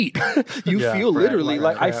what you eat. You feel literally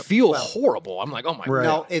like I feel horrible. I'm like, oh my God.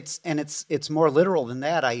 No, it's more literal than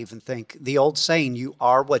that. I even think the old saying, "You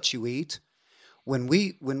are what you eat." When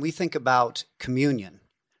we think about communion,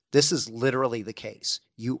 this is literally the case.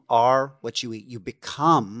 You are what you eat. You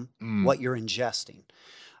become what you're ingesting.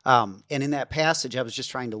 And in that passage, I was just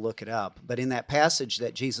trying to look it up, but in that passage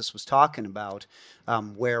that Jesus was talking about,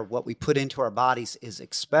 where what we put into our bodies is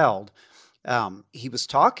expelled, he was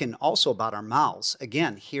talking also about our mouths.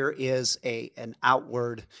 Again, here is an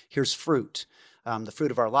outward, here's fruit, the fruit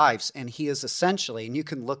of our lives. And he is essentially, and you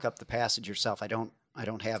can look up the passage yourself. I don't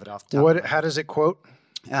have it off the top of my head. How does it quote?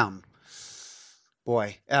 It's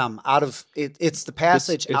the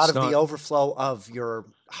passage out of the overflow of your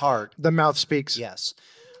heart. The mouth speaks. Yes.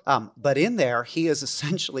 But in there, he is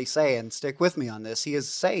essentially saying, stick with me on this, he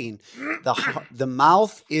is saying the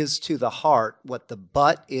mouth is to the heart what the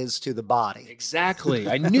butt is to the body. Exactly.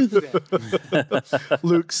 I knew that.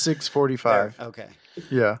 Luke 6:45. Okay.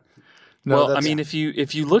 Yeah. No, well, I mean, if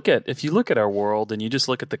you look at our world and you just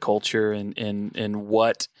look at the culture and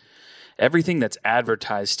what everything that's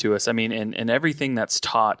advertised to us, I mean, and everything that's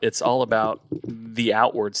taught, it's all about the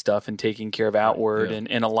outward stuff and taking care of outward,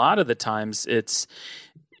 and a lot of the times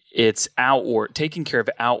it's outward, taking care of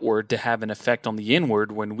outward to have an effect on the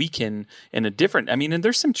inward, when we can, and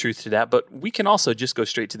there's some truth to that, but we can also just go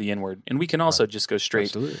straight to the inward, and we can also just go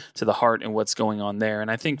straight to the heart and what's going on there.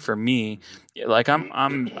 And I think for me, like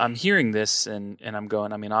I'm hearing this and I'm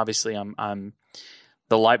going, I mean, obviously I'm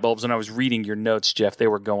the light bulbs, when I was reading your notes, Jeff, they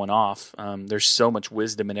were going off. There's so much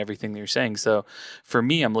wisdom in everything that you're saying. So for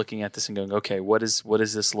me, I'm looking at this and going, okay, what does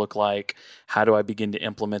this look like? How do I begin to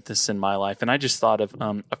implement this in my life? And I just thought of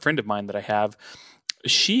a friend of mine that I have.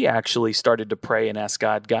 She actually started to pray and ask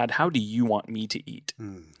God, how do you want me to eat?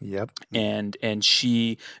 Yep. And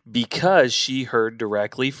she, because she heard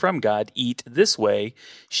directly from God, eat this way,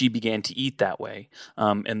 she began to eat that way.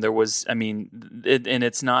 And there was, and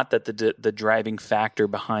it's not that the driving factor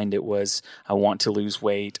behind it was, I want to lose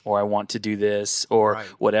weight, or I want to do this, or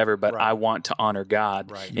whatever, but I want to honor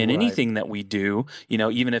God. And anything that we do,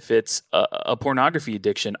 even if it's a pornography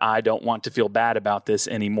addiction, I don't want to feel bad about this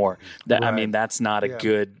anymore. That's not a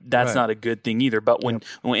not a good thing either. But when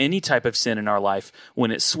any type of sin in our life, when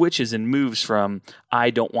it switches and moves from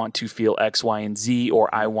I don't want to feel X, Y, and Z,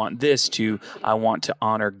 or I want this, to I want to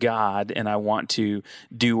honor God and I want to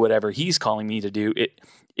do whatever He's calling me to do,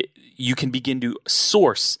 you can begin to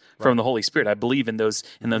source from the Holy Spirit. I believe in those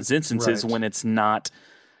instances when it's not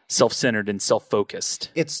self-centered and self-focused.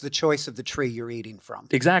 It's the choice of the tree you're eating from.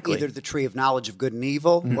 Exactly. Either the tree of knowledge of good and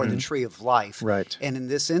evil or the tree of life. Right. And in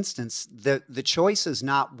this instance, the choice is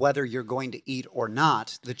not whether you're going to eat or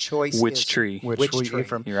not. The choice is Which tree? Which we tree. eat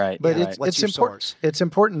from. You're right. But you're it's, right. What's your important. source? It's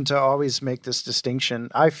important to always make this distinction.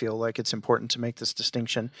 I feel like it's important to make this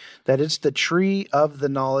distinction that it's the tree of the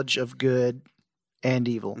knowledge of good and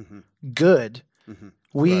evil. Good.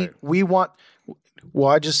 We want.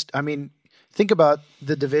 Well, think about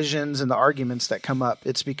the divisions and the arguments that come up.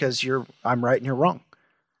 It's because I'm right and you're wrong.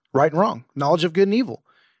 Right and wrong. Knowledge of good and evil.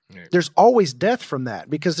 Right. There's always death from that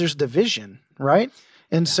because there's division, right?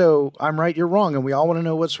 And so I'm right, you're wrong. And we all want to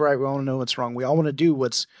know what's right. We all want to know what's wrong. We all want to do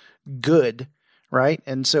what's good, right?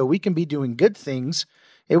 And so we can be doing good things.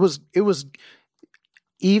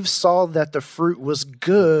 Eve saw that the fruit was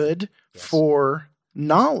good for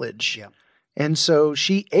knowledge. Yeah. And so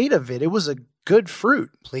she ate of it. It was a good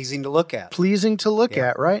fruit, Pleasing to look at. pleasing to look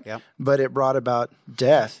at, right? Yeah. But it brought about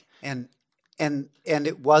death. And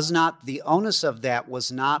it was not, the onus of that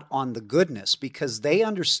was not on the goodness, because they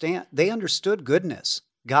understood goodness.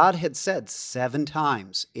 God had said 7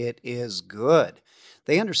 times, it is good.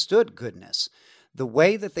 They understood goodness. The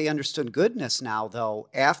way that they understood goodness now, though,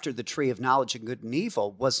 after the tree of knowledge of good and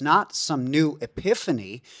evil, was not some new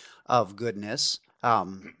epiphany of goodness, a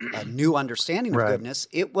new understanding of Right. goodness.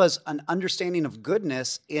 It was an understanding of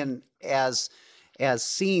goodness as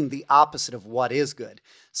seeing the opposite of what is good.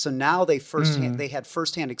 So now they had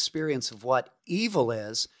firsthand experience of what evil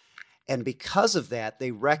is, and because of that,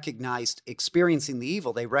 they recognized, experiencing the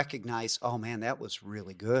evil, they recognized, oh man, that was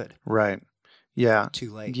really good. Right. Yeah.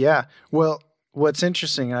 Too late. Yeah. Well, what's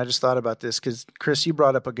interesting, and I just thought about this because, Chris, you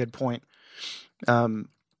brought up a good point.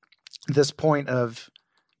 This point of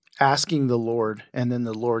asking the Lord and then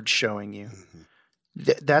the Lord showing you.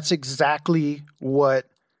 That's exactly what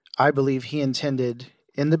I believe he intended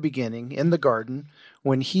in the beginning, in the garden,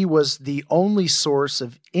 when he was the only source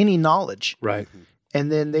of any knowledge. Right.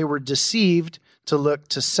 And then they were deceived to look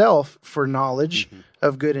to self for knowledge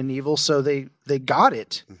of good and evil. So they got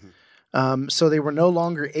it. So they were no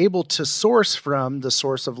longer able to source from the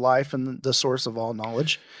source of life and the source of all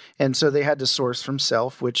knowledge. And so they had to source from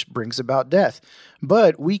self, which brings about death.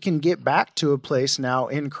 But we can get back to a place now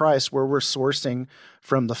in Christ where we're sourcing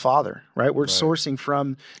from the Father, right? We're sourcing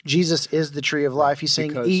from Jesus is the tree of life. He's saying,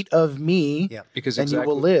 Because- eat of me Because and you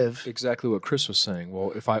will live. Exactly what Chris was saying.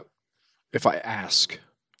 Well, if I ask,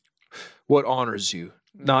 what honors you?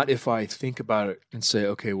 Not if I think about it and say,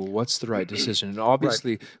 okay, well, what's the right decision? And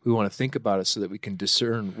obviously, we want to think about it so that we can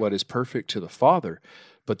discern what is perfect to the Father.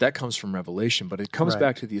 But that comes from revelation. But it comes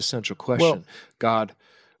back to the essential question: God,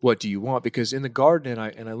 what do you want? Because in the garden,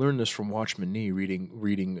 and I learned this from Watchman Nee,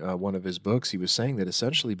 reading one of his books. He was saying that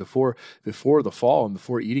essentially before the fall and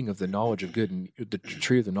before eating of the knowledge of good and the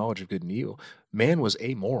tree of the knowledge of good and evil, man was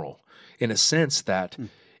amoral in a sense that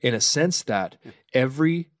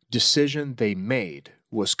every decision they made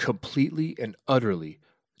was completely and utterly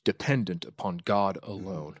dependent upon God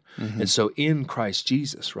alone. And so in Christ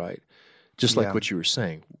Jesus, right? Just like what you were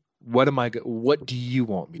saying, what do you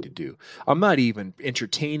want me to do? I'm not even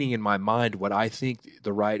entertaining in my mind what I think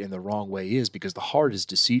the right and the wrong way is, because the heart is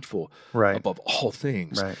deceitful above all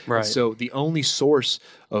things. Right. And so the only source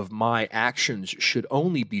of my actions should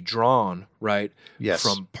only be drawn, right,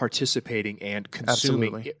 from participating and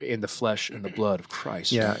consuming in the flesh and the blood of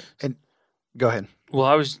Christ. Yeah. Right? And go ahead.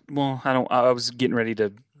 I was getting ready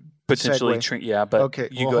to potentially Segue. but Okay.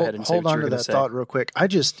 you Well, go ahead and say hold what on you were to going that to say. thought real quick.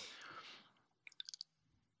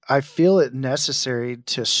 I feel it necessary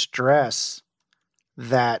to stress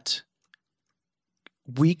that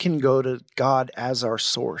we can go to God as our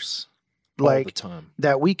source. All the time.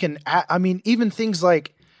 That we can, even things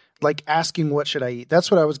like asking, what should I eat? That's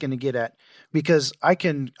what I was going to get at, because I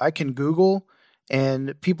can Google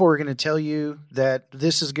and people are going to tell you that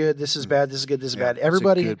this is good, this is bad, this is good, this is bad.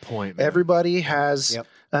 Everybody, that's a good point, man. Everybody has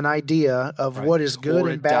an idea of what is good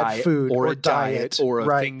and bad food, or a diet, or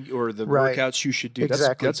a thing, or the workouts you should do.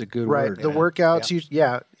 Exactly. That's a good right. word. The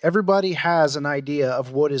workouts, everybody has an idea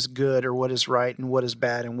of what is good or what is right and what is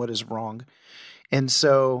bad and what is wrong. And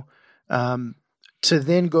so to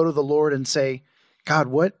then go to the Lord and say, God,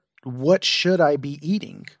 what should I be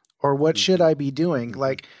eating, or what should I be doing?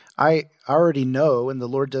 Like, I already know, and the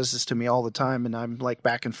Lord does this to me all the time, and I'm like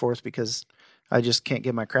back and forth because I just can't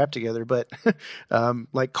get my crap together. But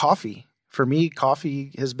like coffee, for me,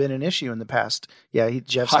 coffee has been an issue in the past. Yeah,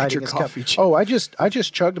 Jeff's Hide hiding your his coffee. cup. Oh, I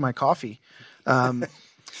just chugged my coffee.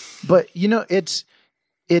 But it's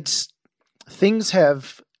things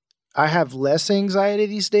have. I have less anxiety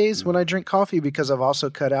these days when I drink coffee, because I've also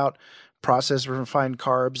cut out processed refined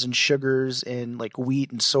carbs and sugars and like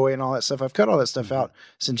wheat and soy and all that stuff. I've cut all that stuff out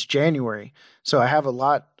since January. So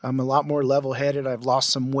I'm a lot more level headed. I've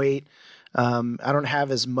lost some weight. I don't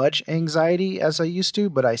have as much anxiety as I used to,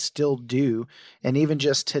 but I still do. And even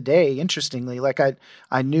just today, interestingly, like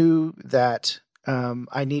I knew that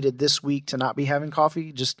I needed this week to not be having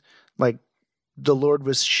coffee. Just like the Lord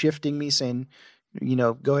was shifting me, saying,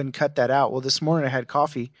 go ahead and cut that out. Well, this morning I had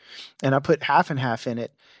coffee and I put half and half in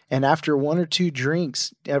it. And after one or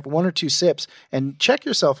two sips, and check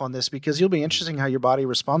yourself on this because you'll be interesting how your body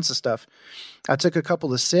responds to stuff. I took a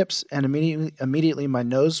couple of sips and immediately my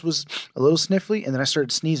nose was a little sniffly and then I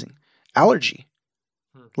started sneezing. Allergy.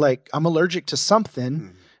 Like I'm allergic to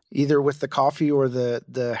something, either with the coffee or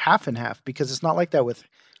the half and half, because it's not like that with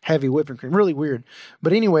heavy whipping cream. Really weird.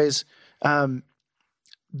 But anyways, the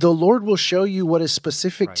Lord will show you what is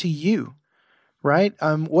specific to you. Right?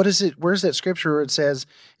 What is it? Where's that scripture where it says,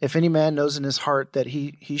 if any man knows in his heart that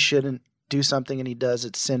he shouldn't do something and he does,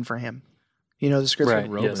 it's sin for him. The scripture?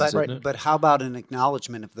 Right. Yes. But how about an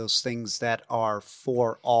acknowledgement of those things that are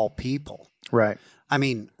for all people? Right. I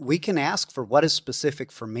mean, we can ask for what is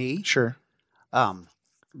specific for me. Sure.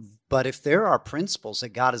 But if there are principles that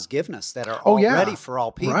God has given us that are already for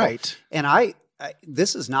all people. Right. And I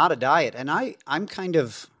this is not a diet. And I'm kind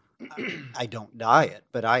of... I don't diet,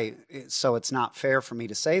 so it's not fair for me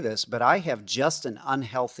to say this, but I have just an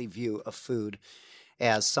unhealthy view of food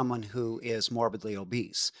as someone who is morbidly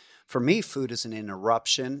obese. For me, food is an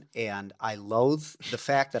interruption, and I loathe the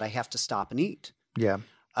fact that I have to stop and eat. Yeah.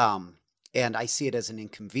 And I see it as an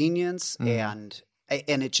inconvenience, and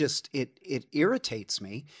it irritates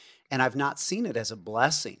me, and I've not seen it as a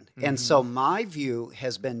blessing. And so my view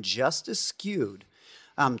has been just as skewed.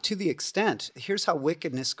 To the extent, here's how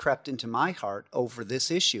wickedness crept into my heart over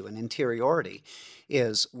this issue and interiority,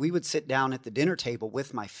 is we would sit down at the dinner table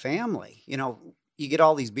with my family. You get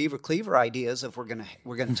all these Beaver Cleaver ideas of we're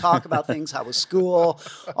gonna talk about things, how was school,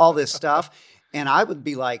 all this stuff. And I would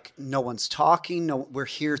be like, no one's talking. No, we're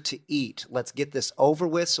here to eat. Let's get this over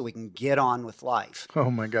with so we can get on with life.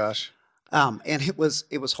 Oh my gosh. And it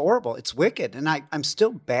was horrible. It's wicked. And I'm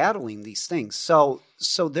still battling these things. So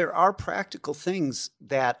there are practical things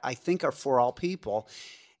that I think are for all people.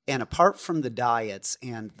 And apart from the diets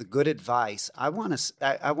and the good advice, I want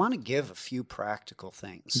to give a few practical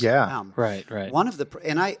things. Yeah. Right. One of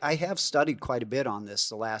and I have studied quite a bit on this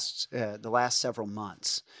the last several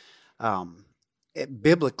months.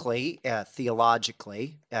 Biblically,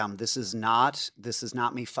 theologically, this is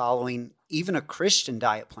not me following even a Christian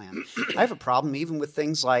diet plan. I have a problem even with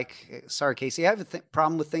things like, sorry, Casey, I have a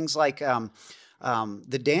problem with things like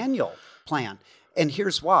the Daniel plan. And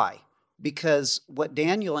here's why. Because what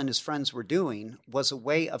Daniel and his friends were doing was a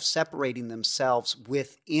way of separating themselves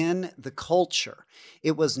within the culture.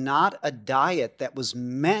 It was not a diet that was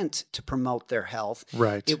meant to promote their health.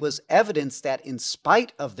 Right. It was evidence that in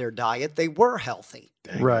spite of their diet, they were healthy.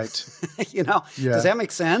 Right. Yeah. Does that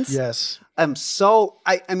make sense? Yes. I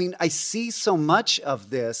mean, I see so much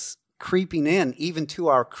of this creeping in even to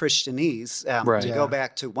our Christianese, to go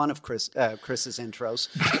back to one of Chris's intros.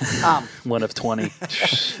 One of 20.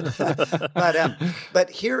 But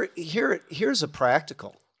here's a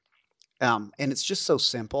practical, and it's just so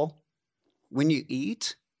simple. When you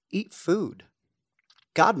eat food.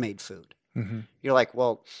 God made food. Mm-hmm. You're like,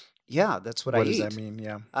 well, yeah, that's what I eat. What does that mean?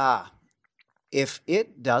 Yeah. If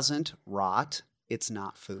it doesn't rot, it's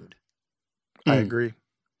not food. I agree.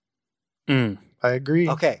 I agree.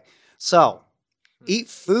 Okay. So, eat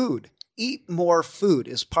food. Eat more food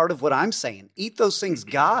is part of what I'm saying. Eat those things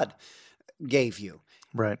God gave you.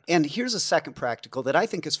 Right. And here's a second practical that I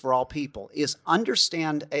think is for all people, is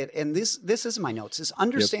understand, and this is in my notes, is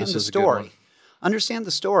understand the story. Understand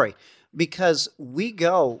the story. Because we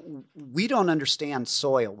don't understand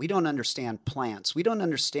soil. We don't understand plants. We don't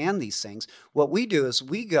understand these things. What we do is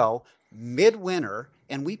we go midwinter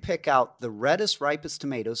and we pick out the reddest, ripest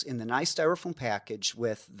tomatoes in the nice styrofoam package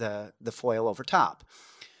with the foil over top.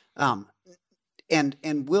 And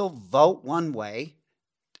we'll vote one way,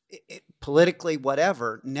 politically,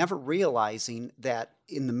 whatever, never realizing that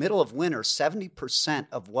in the middle of winter, 70%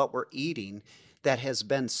 of what we're eating that has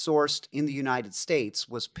been sourced in the United States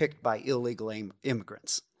was picked by illegal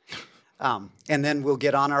immigrants. And then we'll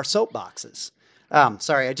get on our soapboxes.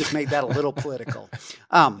 Sorry, I just made that a little political. Hey,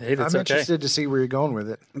 I'm interested to see where you're going with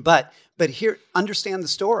it. But here, understand the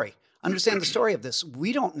story. Understand the story of this.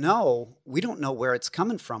 We don't know where it's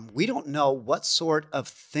coming from. We don't know what sort of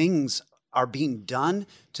things are being done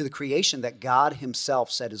to the creation that God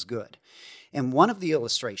himself said is good. And one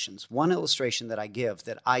illustration that I give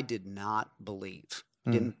that I did not believe,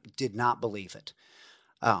 did not believe it.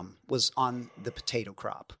 was on the potato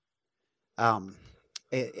crop. And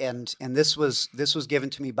this was given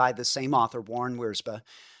to me by the same author, Warren Wiersbe.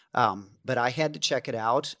 But I had to check it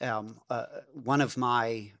out. One of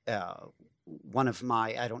my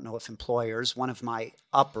I don't know if employers, one of my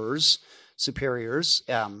superiors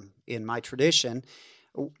in my tradition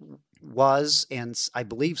was, and I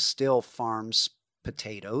believe still farms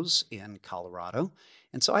potatoes in Colorado.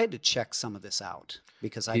 And so I had to check some of this out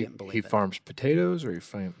because I didn't believe he it. farms potatoes, or he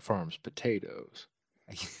farms potatoes?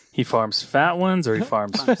 He farms fat ones, or he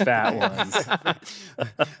farms fat ones.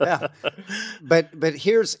 Yeah. But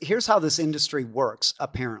here's how this industry works,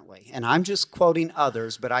 apparently. And I'm just quoting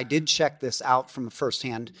others, but I did check this out from a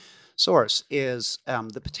firsthand source, is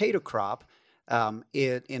the potato crop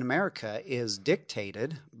in America is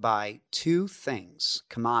dictated by two things,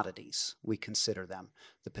 commodities, we consider them: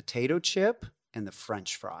 the potato chip and the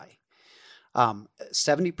French fry.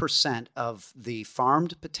 70% of the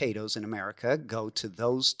farmed potatoes in America go to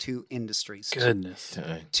those two industries. Goodness.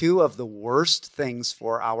 Two of the worst things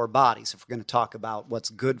for our bodies, if we're going to talk about what's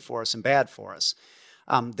good for us and bad for us.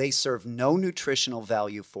 They serve no nutritional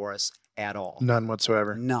value for us at all. None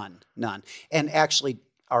whatsoever. None. And actually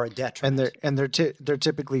are a detriment. And they're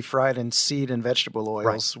typically fried in seed and vegetable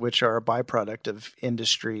oils, which are a byproduct of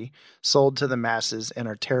industry, sold to the masses, and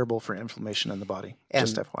are terrible for inflammation in the body.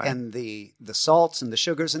 Just FYI. And the salts and the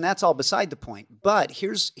sugars, and that's all beside the point. But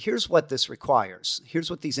here's what this requires. Here's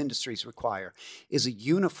what these industries require: is a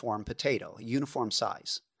uniform potato, a uniform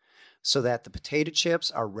size, so that the potato chips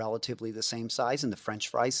are relatively the same size and the French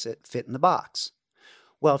fries fit in the box.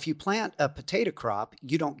 Well, if you plant a potato crop,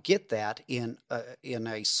 you don't get that in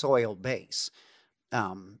a soil base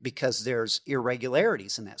because there's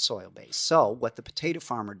irregularities in that soil base. So what the potato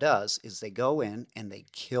farmer does is they go in and they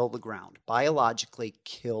kill the ground, biologically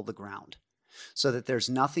kill the ground, so that there's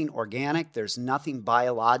nothing organic, there's nothing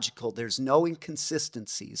biological, there's no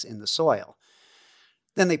inconsistencies in the soil.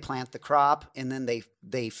 Then they plant the crop, and then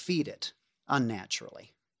they feed it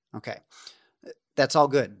unnaturally. Okay. That's all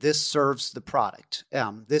good. This serves the product.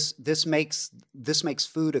 This makes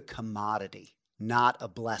food a commodity, not a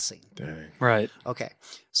blessing. Dang. Right. Okay.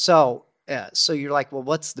 So you're like, well,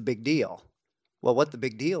 what's the big deal? Well, what the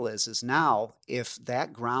big deal is now if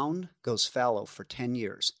that ground goes fallow for 10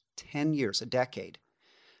 years, a decade,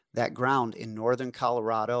 that ground in northern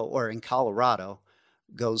Colorado or in Colorado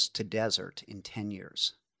goes to desert in 10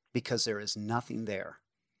 years because there is nothing there.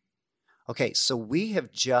 Okay, so we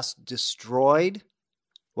have just destroyed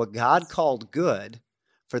what God called good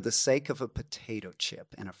for the sake of a potato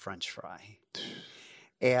chip and a French fry.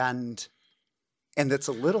 And it's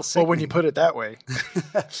a little sickening. Well, when you put it that way.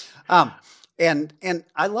 And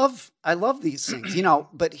I love these things,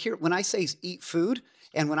 but here, when I say eat food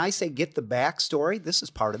and when I say get the backstory, this is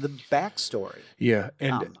part of the backstory. Yeah.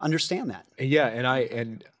 And understand that. yeah.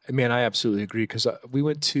 And I absolutely agree. Cause we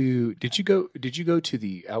went to, did you go to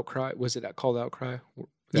the Outcry? Was it called Outcry?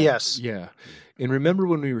 Yes. Yeah. And remember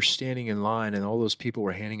when we were standing in line and all those people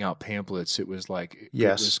were handing out pamphlets, it was like,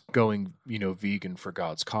 yes, it was going, vegan for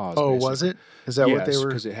God's cause. Oh, basically. Was it? Is that what they were?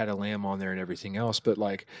 Because it had a lamb on there and everything else. But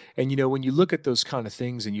and when you look at those kind of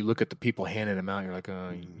things and you look at the people handing them out, you're like,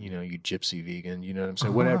 oh, you gypsy vegan, you know what I'm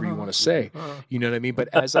saying? Whatever you want to say, you know what I mean? But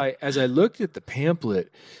as I looked at the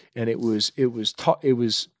pamphlet and it was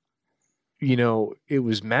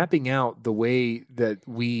mapping out the way that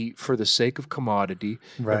we, for the sake of commodity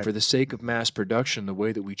and for the sake of mass production, the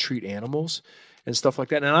way that we treat animals and stuff like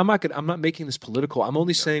that. And I'm not making this political. I'm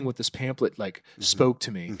only saying what this pamphlet spoke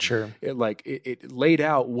to me. Sure. It laid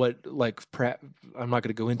out what I'm not going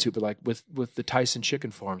to go into, but with the Tyson chicken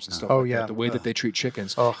farms and stuff that, the way that they treat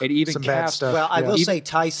chickens. And even some bad stuff. Well, I will say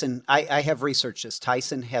Tyson, I have researched this.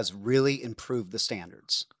 Tyson has really improved the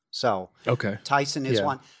standards. So okay. Tyson is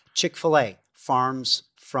one. Chick-fil-A farms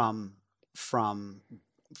from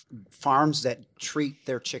farms that treat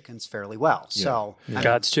their chickens fairly well. Yeah. So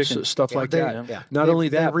God's chicken, so stuff like that. Yeah. Not only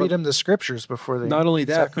that, they read them the scriptures before they. Not only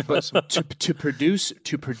that, but to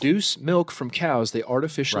produce milk from cows, they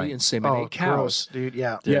artificially inseminate cows, gross, dude.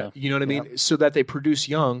 Yeah, you know what I mean. So that they produce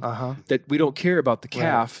young. That we don't care about the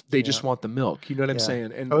calf; they just want the milk. You know what I'm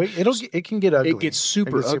saying? And it can get ugly. It gets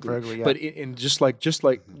super ugly. Yeah. But just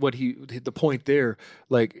like what the point there,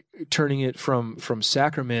 like turning it from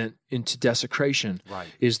sacrament into desecration,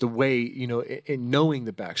 is the way, and knowing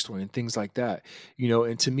the backstory and things like that,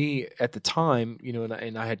 and to me at the time,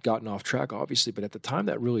 and I had gotten off track obviously, but at the time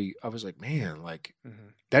that really, I was like, man,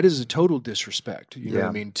 that is a total disrespect. You know what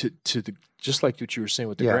I mean? To the, just like what you were saying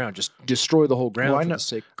with the ground, just destroy the whole ground for the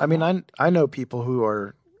sake. I know people who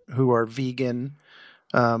are vegan,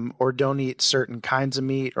 or don't eat certain kinds of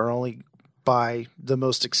meat, or only buy the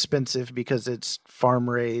most expensive because it's farm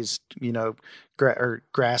raised, or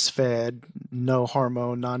grass fed, no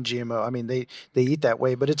hormone, non-GMO. I mean, they eat that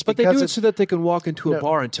way, but it's But they because do it it's so that they can walk into a No.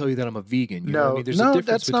 bar and tell you that I'm a vegan. You know what I no, mean? There's a no, difference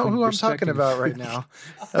that's not between who I'm talking respecting about right now.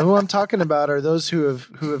 Who I'm talking about are those who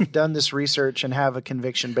have done this research and have a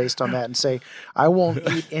conviction based on that and say, I won't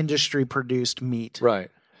eat industry produced meat Right.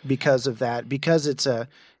 because of that, because it's a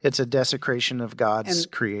desecration of God's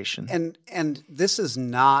creation. And this is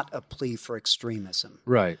not a plea for extremism.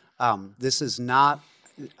 Right. This is not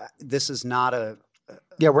a.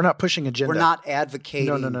 Yeah, we're not pushing agenda. We're not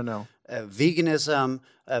advocating. No. Veganism,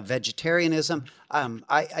 vegetarianism.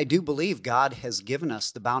 I do believe God has given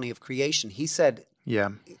us the bounty of creation. He said, Yeah.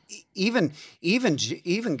 even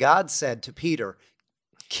God said to Peter,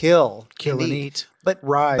 kill Kill and eat. But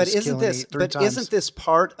Rise, but kill isn't and this eat 3 times. isn't this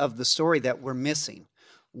part of the story that we're missing?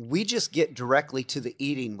 We just get directly to the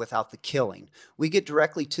eating without the killing. We get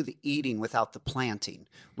directly to the eating without the planting.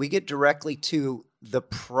 We get directly to the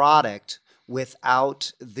product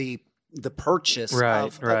without the purchase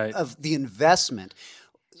of the investment.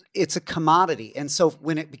 It's a commodity. And so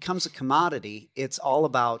when it becomes a commodity, it's all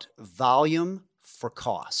about volume for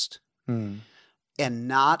cost. And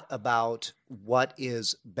not about what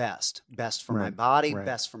is best for my body,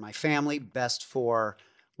 best for my family, best for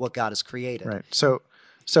what God has created. Right.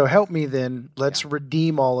 So help me then. Let's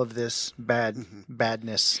redeem all of this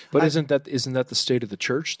badness. But isn't that the state of the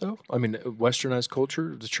church, though? I mean, westernized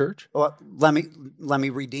culture, the church? Well, let me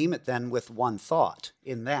redeem it then with one thought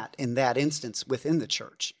in that instance within the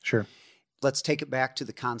church. Sure. Let's take it back to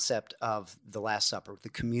the concept of the Last Supper, the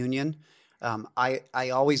communion. I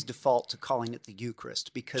always default to calling it the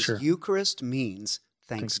Eucharist because Eucharist means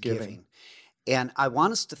Thanksgiving. And I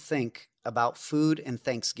want us to think about food and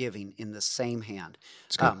Thanksgiving in the same hand.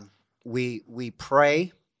 We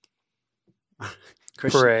pray. Our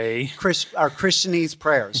Christianese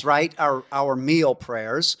prayers, right? Our meal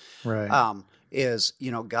prayers, Right. Is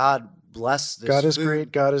God bless this. God is food.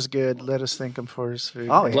 great. God is good. Let us thank Him for His food.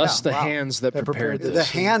 Oh, yeah. Bless the Wow. hands that prepared this. The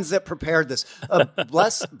hands that prepared this.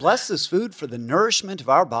 Bless this food for the nourishment of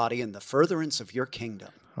our body and the furtherance of your kingdom.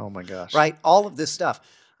 Oh my gosh. Right? All of this stuff.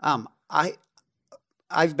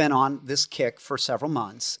 I've been on this kick for several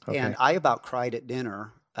months, and I about cried at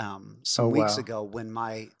dinner some weeks ago when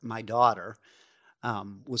my daughter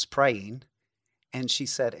was praying, and she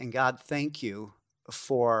said, "And God, thank you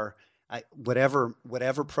for whatever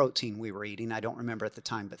protein we were eating. I don't remember at the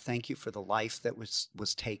time, but thank you for the life that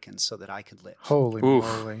was taken so that I could live." Holy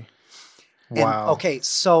moly! Wow. And, okay,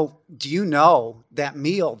 so do you know that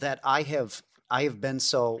meal that I have been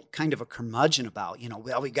so kind of a curmudgeon about,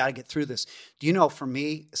 we got to get through this. Do you know, for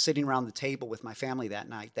me, sitting around the table with my family that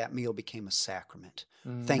night, that meal became a sacrament.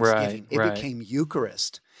 Thanksgiving. It became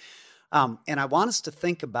Eucharist. And I want us to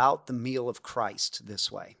think about the meal of Christ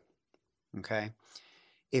this way, okay?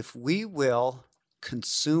 If we will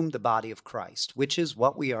consume the body of Christ, which is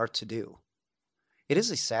what we are to do, it is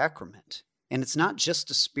a sacrament. And it's not just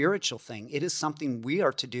a spiritual thing. It is something we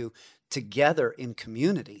are to do together in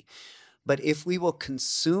community. But if we will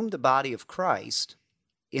consume the body of Christ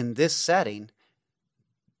in this setting,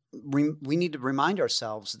 we need to remind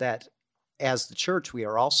ourselves that as the church, we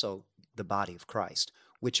are also the body of Christ,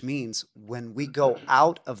 which means when we go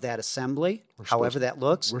out of that assembly, however that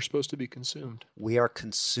looks, We're supposed to be consumed. we are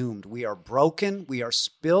consumed. We are broken. We are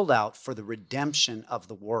spilled out for the redemption of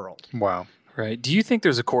the world. Wow. Right. Do you think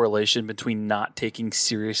there's a correlation between not taking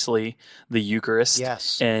seriously the Eucharist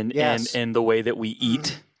Yes. and Yes. and the way that we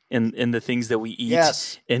eat? In the things that we eat,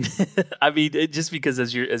 Yes. and I mean, just because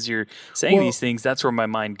as you're saying these things, that's where my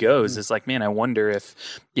mind goes. It's like, man, I wonder if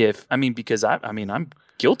because I'm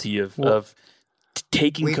guilty of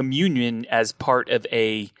taking communion as part of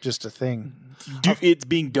Just a thing. it's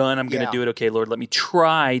being done. I'm going to do it. Okay, Lord, let me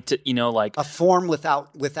try to A form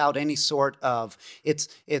without any sort of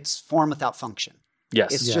it's form without function.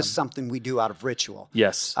 yes, It's just something we do out of ritual.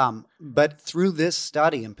 yes, But through this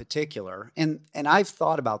study in particular, and I've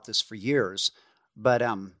thought about this for years, but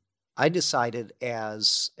I decided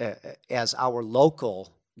as our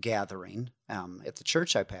local gathering at the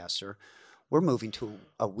church I pastor, we're moving to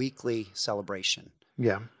a weekly celebration.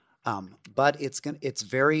 Yeah. But it's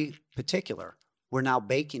very particular. We're now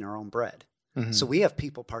baking our own bread. So we have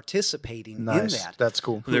people participating in that. That's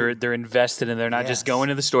cool. they're invested and they're not just Yes. going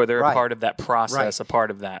to the store. They're a Right. part of that process, Right. a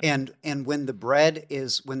part of that. And when the bread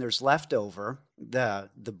is when there's leftover, the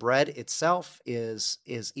bread itself is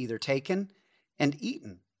either taken and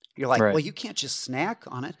eaten. You're like, Right. well, you can't just snack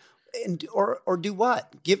on it, and or do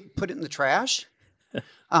what? Put it in the trash.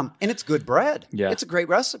 And it's good bread. Yeah. It's a great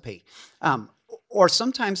recipe. Or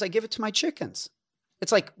sometimes I give it to my chickens.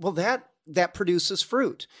 It's like, well, that that produces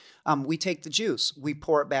fruit. We take the juice, we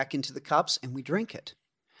pour it back into the cups, and we drink it.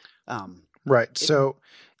 Right. So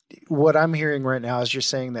what I'm hearing right now is you're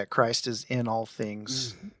saying that Christ is in all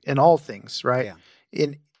things, right? Yeah.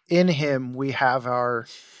 In him we have our.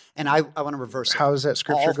 And I want to reverse it. How does that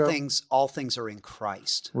scripture go? All things are in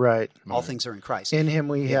Christ. Right. All things are in Christ. In him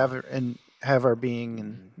we have our being,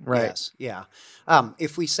 and right. Yes. Yeah.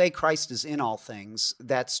 If we say Christ is in all things,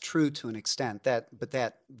 that's true to an extent. But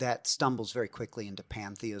that stumbles very quickly into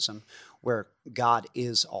pantheism, where God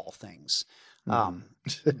is all things.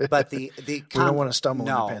 But the we don't want to stumble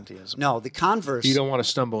into pantheism. No, the converse. You don't want to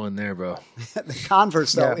stumble in there, bro. The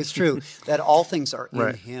converse, though, is true, that all things are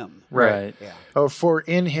in him. Right. Yeah. Oh, for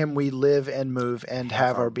in him we live and move and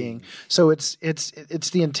have our being. So it's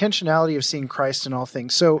the intentionality of seeing Christ in all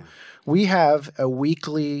things. So we have a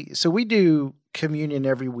weekly. So we do communion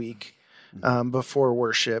every week before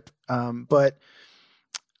worship, but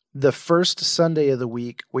the first Sunday of the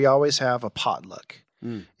week we always have a potluck.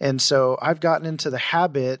 And so I've gotten into the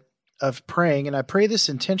habit of praying, and I pray this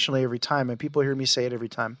intentionally every time, and people hear me say it every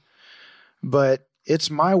time. But it's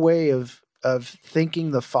my way of thanking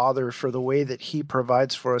the Father for the way that he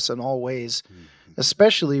provides for us in all ways,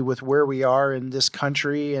 especially with where we are in this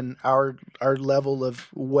country and our level of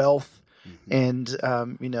wealth and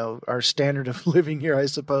our standard of living here, I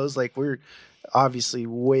suppose. Like, we're obviously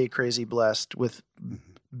way crazy blessed with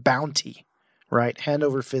bounty, right? Hand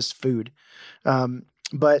over fist food.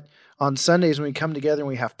 But on Sundays when we come together and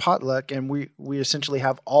we have potluck and we essentially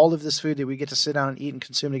have all of this food that we get to sit down and eat and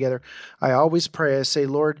consume together, I always pray, I say,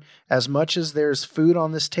 Lord, as much as there's food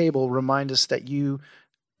on this table, remind us that you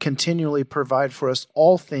continually provide for us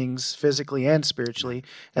all things physically and spiritually.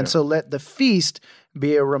 And so let the feast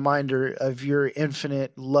be a reminder of your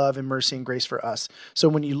infinite love and mercy and grace for us. So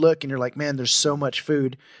when you look and you're like, man, there's so much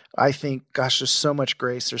food, I think, gosh, there's so much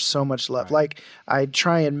grace, there's so much love. Right. Like, I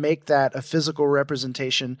try and make that a physical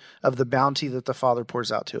representation of the bounty that the Father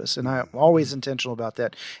pours out to us. And I'm always intentional about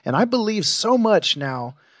that. And I believe so much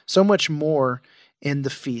now, so much more in the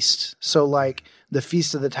feast. So like the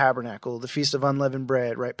Feast of the Tabernacle, the Feast of Unleavened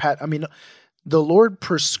Bread, right? The Lord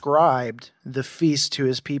prescribed the feast to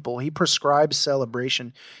his people. He prescribed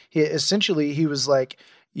celebration. He was like,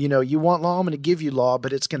 you want law, I'm going to give you law,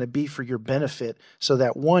 but it's going to be for your benefit. So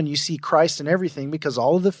that one, you see Christ in everything, because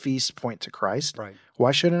all of the feasts point to Christ. Right.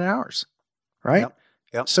 Why shouldn't ours? Right?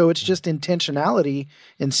 Yep. So it's just intentionality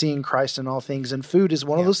in seeing Christ in all things. And food is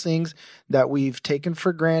one of those things that we've taken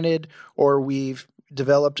for granted, or we've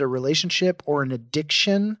developed a relationship or an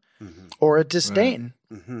addiction or a disdain.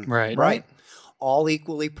 Right. All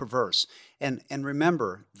equally perverse. And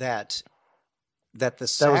remember that that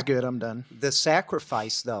was good. I'm done. The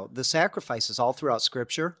sacrifices all throughout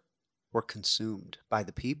Scripture were consumed by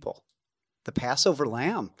the people. The Passover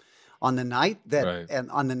lamb, on the night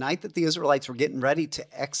that the Israelites were getting ready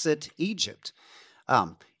to exit Egypt,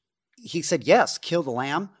 he said, "Yes, kill the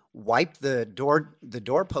lamb, wipe the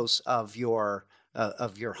doorposts of your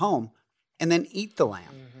home, and then eat the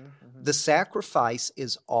lamb." The sacrifice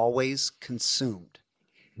is always consumed.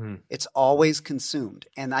 It's always consumed.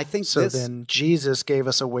 And I think then Jesus gave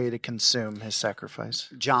us a way to consume his sacrifice.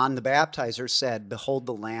 John the Baptizer said, "Behold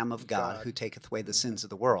the Lamb of God who taketh away the sins of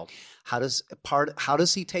the world." How does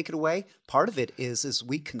he take it away? Part of it is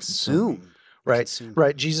we consume. Right.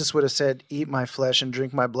 Jesus would have said, "Eat my flesh and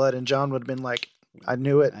drink my blood." And John would have been like, I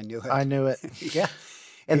knew it. Yeah.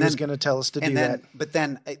 And he was going to tell us to do that. But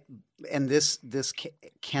then, and this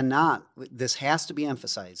has to be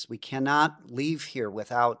emphasized. We cannot leave here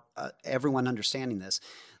without everyone understanding this,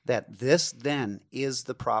 that this then is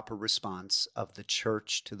the proper response of the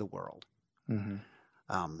church to the world.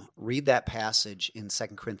 Read that passage in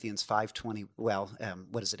 2 Corinthians 5:20. Well,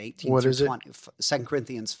 what is it? 18 what through is 20. 2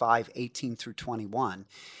 Corinthians 5:18 through 21.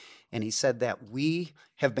 And he said that we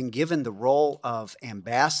have been given the role of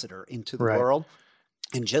ambassador into the world.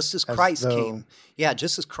 And just as Christ came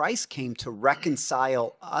to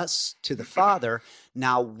reconcile us to the Father,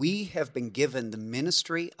 now we have been given the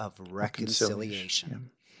ministry of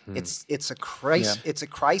reconciliation. It's a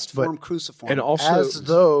Christ form cruciform, and also as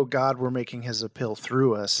though God were making his appeal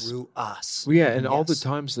through us. Well, yeah, and all the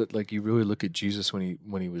times that like you really look at Jesus when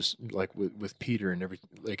he was like with Peter and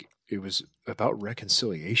everything, like it was about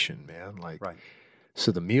reconciliation, man. Like,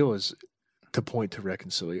 so the meal is to point to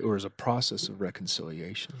reconciliation, or as a process of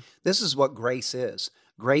reconciliation. This is what grace is.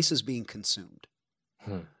 Grace is being consumed.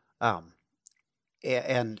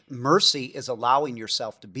 And mercy is allowing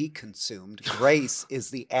yourself to be consumed. Grace is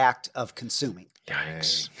the act of consuming.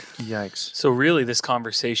 Yikes. So really this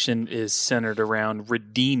conversation is centered around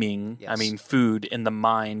redeeming, food in the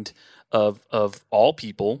mind of all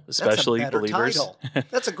people, especially That's a better believers. title.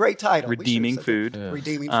 That's a great title. We should have Redeeming said food. that.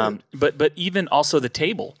 Redeeming food. But even also the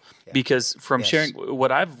table, because from Yes. sharing,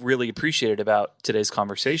 what I've really appreciated about today's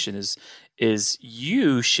conversation is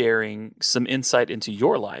you sharing some insight into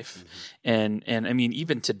your life. And I mean,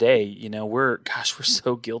 even today, we're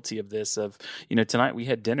so guilty of this tonight we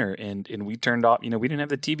had dinner and we turned off, we didn't have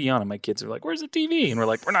the TV on and my kids are like, where's the TV? And we're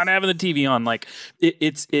like, we're not having the TV on. Like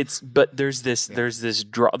but there's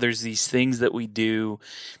these things that we do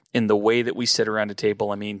in the way that we sit around a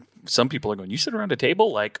table. I mean, some people are going, you sit around a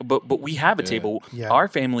table? But we have a table. Yeah. Our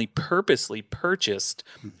family purposely purchased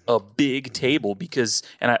a big table because,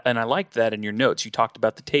 and I like that in your notes. You talked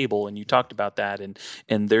about the table and you talked about that.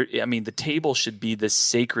 And there, I mean, the table should be this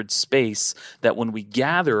sacred space that when we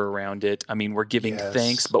gather around it, I mean, we're giving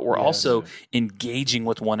thanks, but we're also engaging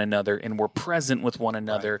with one another and we're present with one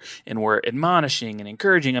another and we're admonishing and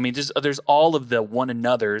encouraging. I mean, there's all of the one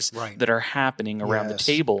another's that are happening around the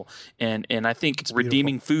table. And I think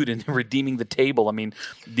redeeming food and redeeming the table. I mean,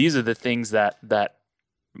 these are the things that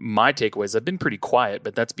my takeaways. I've been pretty quiet,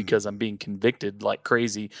 but that's because I'm being convicted like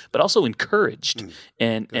crazy, but also encouraged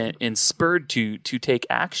and spurred to take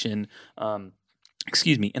action.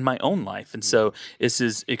 In my own life. And so this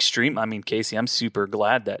is extreme. I mean, Casey, I'm super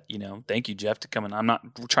glad that, thank you, Jeff, to come in. I'm not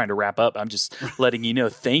trying to wrap up. I'm just letting you know,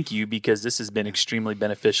 thank you, because this has been extremely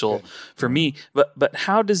beneficial for me. But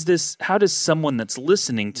how does someone that's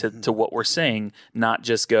listening to what we're saying not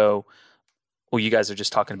just go, well, you guys are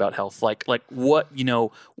just talking about health. Like what,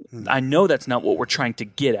 I know that's not what we're trying to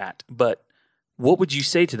get at, but what would you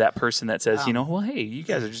say to that person that says, well, hey, you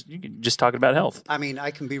guys are just talking about health? I mean, I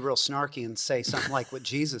can be real snarky and say something like what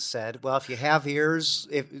Jesus said. Well, if you have ears,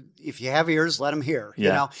 if you have ears, let them hear.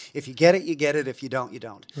 Yeah. If you get it, you get it. If you don't, you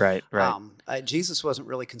don't. Right. Jesus wasn't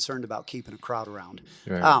really concerned about keeping a crowd around.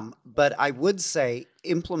 Right. But I would say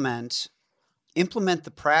implement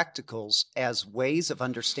the practicals as ways of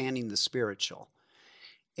understanding the spiritual.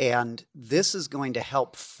 And this is going to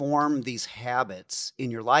help form these habits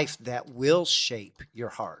in your life that will shape your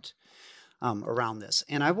heart around this.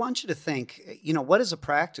 And I want you to think, what is a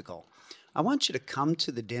practical? I want you to come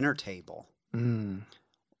to the dinner table,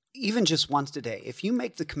 even just once a day. If you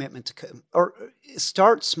make the commitment to, or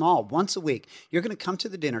start small, once a week, you're going to come to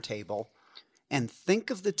the dinner table and think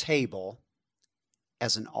of the table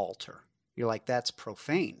as an altar. You're like, that's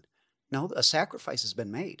profane. No, a sacrifice has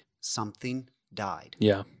been made. Something died.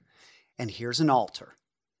 Yeah. And here's an altar.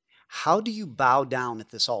 How do you bow down at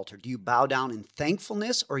this altar? Do you bow down in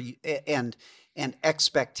thankfulness and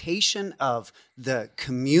expectation of the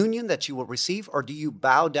communion that you will receive? Or do you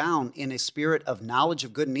bow down in a spirit of knowledge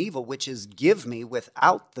of good and evil, which is give me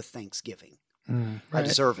without the thanksgiving? I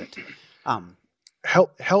deserve it.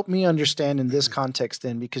 Help me understand in this context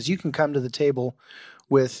then, because you can come to the table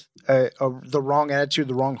with the wrong attitude,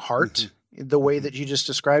 the wrong heart, the way that you just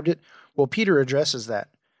described it. Well, Peter addresses that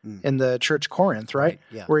in the church Corinth, right?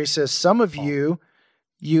 Yeah. Where he says, some of you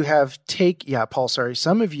have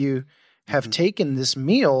some of you have taken this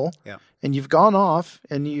meal and you've gone off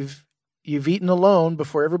and you've eaten alone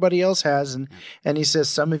before everybody else has. And he says,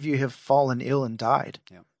 some of you have fallen ill and died.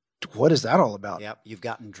 Yeah. What is that all about? Yep. You've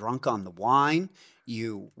gotten drunk on the wine.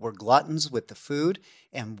 You were gluttons with the food.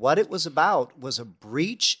 And what it was about was a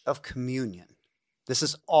breach of communion. This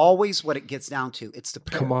is always what it gets down to. It's the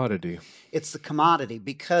commodity. It's the commodity,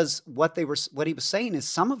 because what he was saying is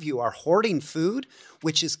some of you are hoarding food,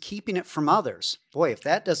 which is keeping it from others. Boy, if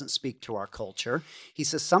that doesn't speak to our culture. He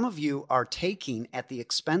says some of you are taking at the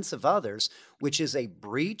expense of others, which is a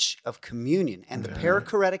breach of communion. And the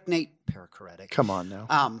perichoretic. Come on now.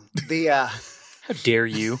 How dare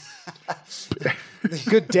you?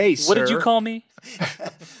 Good day, sir. What did you call me?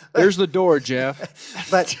 There's the door, Jeff.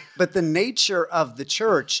 But the nature of the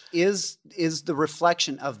church is the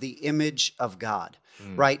reflection of the image of God,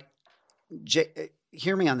 right?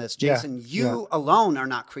 Hear me on this, Jason. You alone are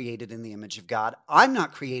not created in the image of God. I'm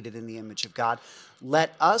not created in the image of God.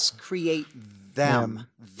 Let us create them.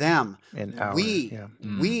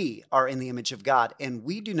 We are in the image of God, and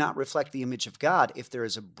we do not reflect the image of God if there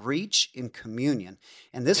is a breach in communion.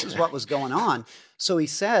 And this is what was going on. So he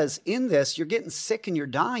says, in this, you're getting sick and you're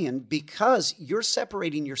dying because you're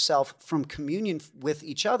separating yourself from communion with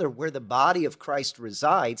each other, where the body of Christ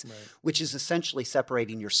resides, which is essentially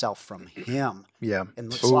separating yourself from him in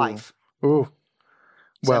this life. Ooh.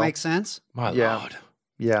 Does that make sense? My Lord.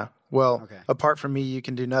 Yeah. Well, apart from me, you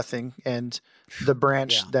can do nothing. And the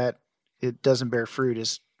branch that it doesn't bear fruit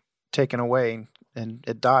is taken away and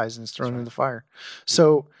it dies and is thrown in the fire.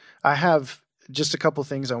 So I have just a couple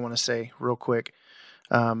things I want to say real quick.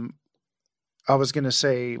 I was going to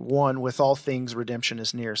say, one, with all things, redemption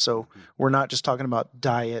is near. So we're not just talking about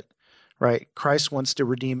diet, right? Christ wants to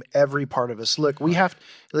redeem every part of us. Look,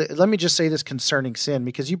 let me just say this concerning sin,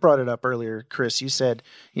 because you brought it up earlier, Chris. You said,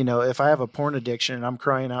 if I have a porn addiction and I'm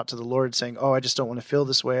crying out to the Lord saying, oh, I just don't want to feel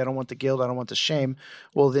this way. I don't want the guilt. I don't want the shame.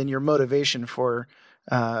 Well, then your motivation for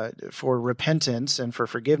repentance and for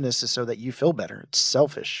forgiveness is so that you feel better. It's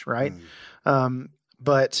selfish, right?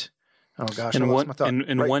 But oh gosh, and I lost my thought.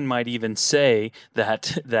 And one might even say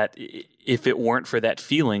that if it weren't for that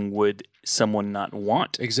feeling, would someone not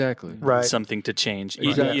want Exactly. Right. something to change?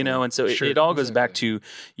 Exactly. And so Sure. it all goes back to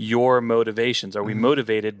your motivations. Are we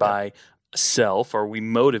motivated by self? Or are we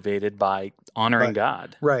motivated by honoring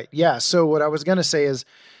God? Right. Yeah. So what I was going to say is,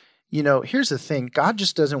 here's the thing. God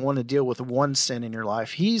just doesn't want to deal with one sin in your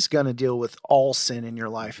life. He's going to deal with all sin in your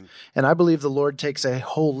life. And I believe the Lord takes a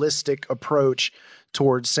holistic approach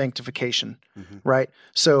towards sanctification, right?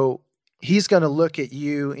 So he's going to look at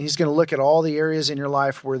you, and he's going to look at all the areas in your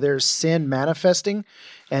life where there's sin manifesting,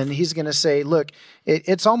 and he's going to say, look,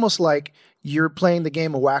 it's almost like you're playing the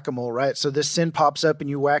game of whack-a-mole, right? So this sin pops up and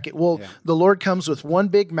you whack it. Well, the Lord comes with one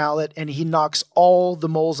big mallet and he knocks all the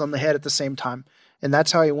moles on the head at the same time. And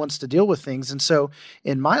that's how he wants to deal with things. And so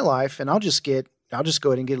in my life, and I'll just go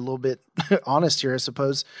ahead and get a little bit honest here, I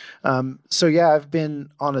suppose. I've been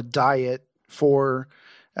on a diet for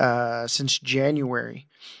since January,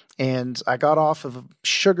 and I got off of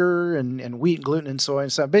sugar and wheat and gluten and soy,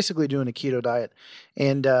 and so I'm basically doing a keto diet.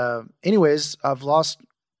 And anyways, I've lost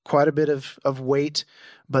quite a bit of weight,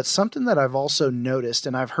 but something that I've also noticed,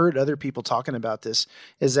 and I've heard other people talking about this,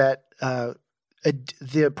 is that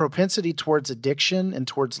the propensity towards addiction and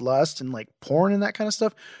towards lust and like porn and that kind of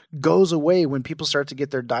stuff goes away when people start to get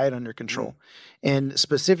their diet under control. And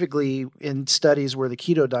specifically in studies where the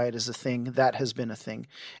keto diet is a thing, that has been a thing.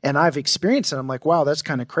 And I've experienced it. I'm like, wow, that's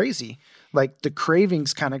kind of crazy. Like the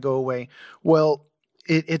cravings kind of go away. Well,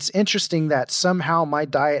 it's interesting that somehow my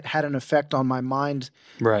diet had an effect on my mind,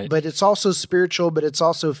 right? But it's also spiritual, but it's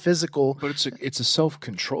also physical. But it's a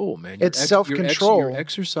self-control, man. It's self-control. You're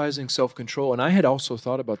exercising self-control. And I had also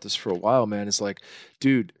thought about this for a while, man. It's like,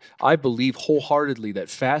 dude, I believe wholeheartedly that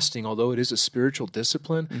fasting, although it is a spiritual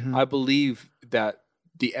discipline, I believe that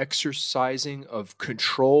the exercising of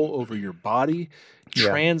control over your body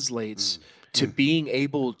translates to being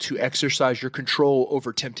able to exercise your control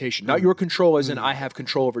over temptation. Not your control as in I have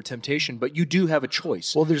control over temptation, but you do have a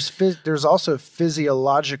choice. Well, there's also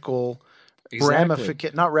physiological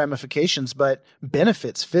not ramifications, but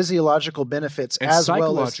benefits, physiological benefits, and as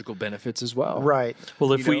psychological benefits as well. Right.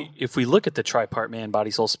 Well, if we look at the tripart man,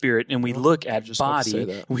 body, soul, spirit, and we look at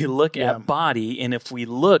body, we look at body, and if we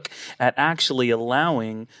look at actually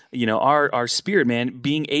allowing, our spirit man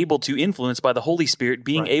being able to influence by the Holy Spirit,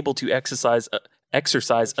 being able to exercise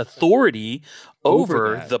authority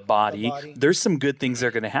over the body, there's some good things that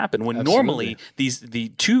are going to happen. When normally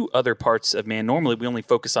the two other parts of man, normally we only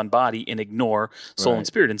focus on body and ignore soul and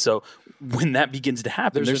spirit. And so when that begins to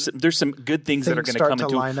happen, there's some good things that are going to come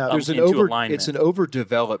into alignment. It's an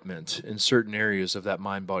overdevelopment in certain areas of that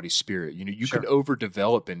mind, body, spirit. You can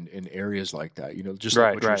overdevelop in areas like that. Just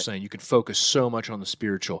like what you're saying, you can focus so much on the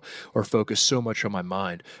spiritual, or focus so much on my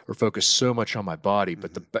mind, or focus so much on my body.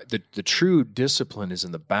 But the true discipline is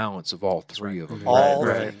in the balance of all three of them. All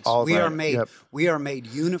things. We are made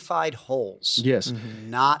unified wholes. Yes,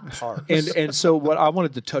 not parts. And so what I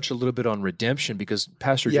wanted to touch a little bit on redemption, because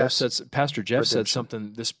Pastor Jeff said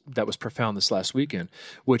something that was profound this last weekend,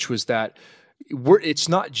 which was that it's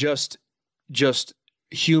not just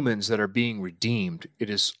humans that are being redeemed. It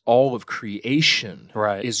is all of creation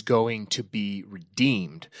is going to be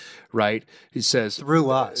redeemed, right? It says through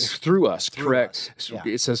us, correct. Yeah.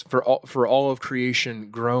 It says for all of creation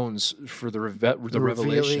groans for the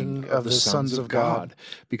revelation of the sons of God,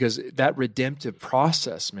 because that redemptive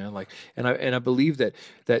process, man. And I believe that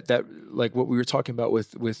like what we were talking about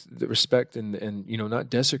with the respect and not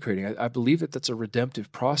desecrating. I believe that that's a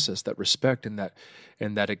redemptive process, that respect and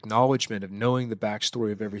that acknowledgement of knowing the backstory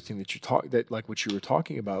of everything that like what you were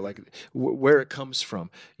talking about, like where it comes from,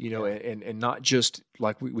 and not just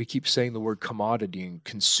like we keep saying the word commodity and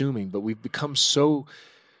consuming, but we've become so.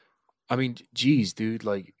 I mean, geez, dude,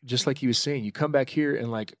 like just like he was saying, you come back here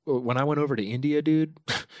and like when I went over to India, dude.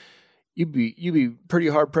 You'd be pretty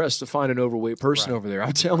hard pressed to find an overweight person over there.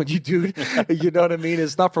 I'm telling you, dude. You know what I mean?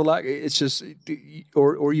 It's not for lack. It's just,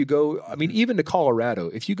 or you go. I mean, even to Colorado.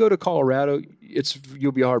 If you go to Colorado,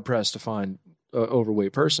 you'll be hard pressed to find an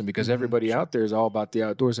overweight person, because everybody out there is all about the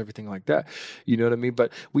outdoors, everything like that. You know what I mean?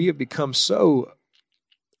 But we have become so,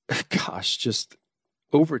 gosh, just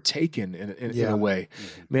overtaken in a way,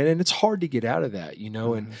 man, and it's hard to get out of that,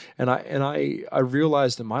 and I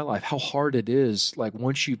realized in my life how hard it is, like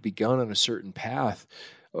once you've begun on a certain path,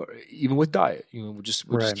 or even with diet, we'll just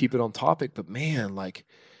keep it on topic, but man, like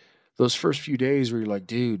those first few days where you're like,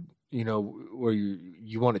 dude, where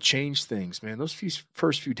you want to change things, man, those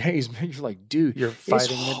first few days, man, you're like, dude, you're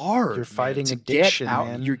fighting it's hard, you're fighting to addiction, get out.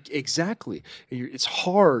 man. It's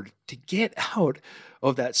hard to get out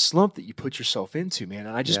of that slump that you put yourself into, man.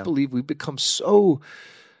 And I just believe we've become so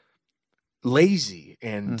lazy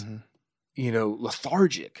and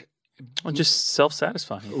lethargic. Well, just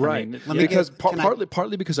self-satisfying, right? I mean, because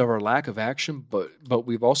partly because of our lack of action, but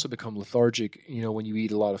we've also become lethargic. When you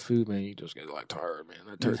eat a lot of food, man, you just get like tired,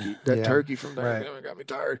 man. Turkey from Thanksgiving got me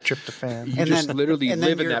tired. Tryptophan. You just literally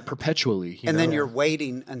live in that perpetually. Then you're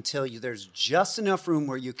waiting until there's just enough room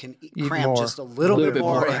where you can Eat cram more. just a little bit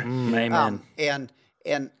more. Amen.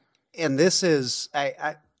 And this is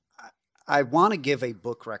I want to give a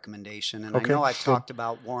book recommendation, and Okay. I know I've talked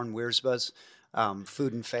about Warren Wiersba's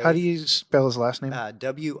Food and Faith. How do you spell his last name?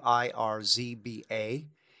 Wirzba,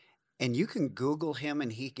 and you can Google him,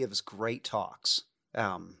 and he gives great talks.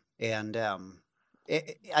 I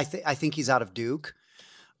think he's out of Duke,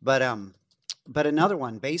 but another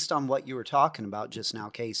one based on what you were talking about just now,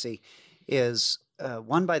 Casey, is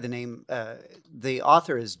one by the name. The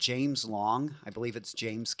author is James Long. I believe it's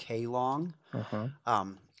James K. Long,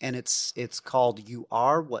 and it's called "You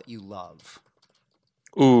Are What You Love."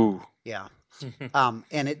 Ooh. Yeah.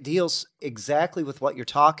 And it deals exactly with what you're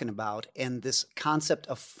talking about, and this concept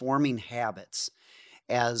of forming habits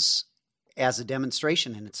as a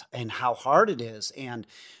demonstration, and how hard it is,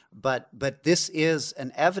 but this is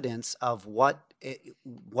an evidence of what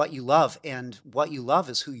you love, and what you love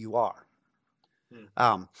is who you are.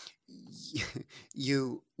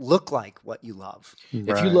 You look like what you love.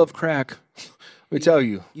 If you love crack, let me tell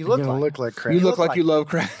you, You look You're gonna like look like crap. you look like you love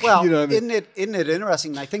crack. Well, you know what I mean? isn't it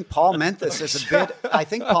interesting? I think Paul meant this as a bit. I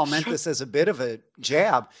think Paul meant this as a bit of a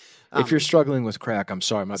jab. If you're struggling with crack, I'm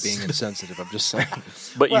sorry, I'm not being insensitive. I'm just saying.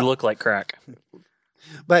 But you look like crack.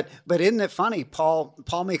 But isn't it funny? Paul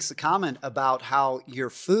makes the comment about how your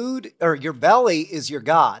food or your belly is your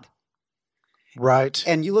God, Right.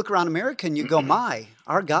 and you look around America and you go, "My,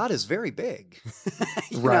 our God is very big."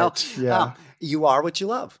 Right, yeah. You are what you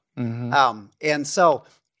love, and so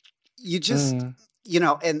you just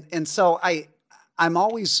and so I'm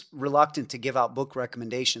always reluctant to give out book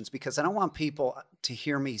recommendations because I don't want people to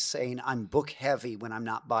hear me saying I'm book heavy when I'm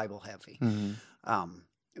not Bible heavy.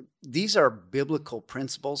 These are biblical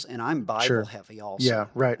principles, and I'm Bible heavy also. Yeah,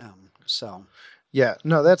 right. So Yeah,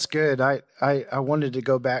 no, that's good. I wanted to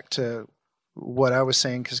go back to what I was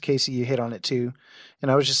saying because Casey, you hit on it too.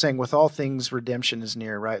 And I was just saying with all things, redemption is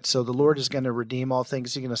near, right? So the Lord is going to redeem all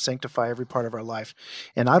things. He's going to sanctify every part of our life.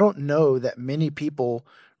 And I don't know that many people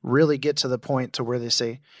really get to the point to where they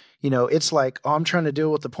say, it's like, oh, I'm trying to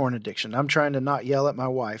deal with the porn addiction. I'm trying to not yell at my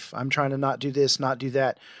wife. I'm trying to not do this, not do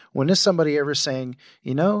that. When is somebody ever saying,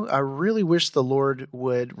 I really wish the Lord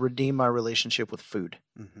would redeem my relationship with food?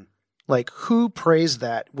 Like, who prays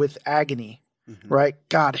that with agony? Right?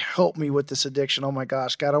 God, help me with this addiction. Oh my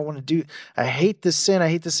gosh, God, I hate this sin. I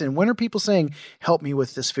hate this sin. When are people saying, help me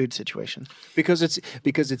with this food situation? Because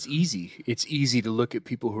it's easy. It's easy to look at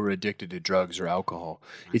people who are addicted to drugs or alcohol.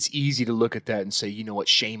 It's easy to look at that and say, you know what,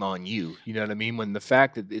 shame on you. You know what I mean? When the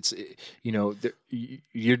fact that it's, you're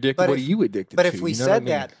addicted, what are you addicted to? But if we said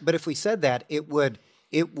that, it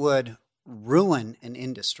would ruin an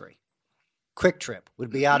industry. Quick Trip would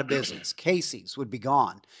be out of business. Casey's would be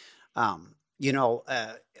gone.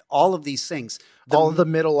 All of these things. All of the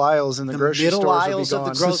middle aisles in the grocery stores aisles would of be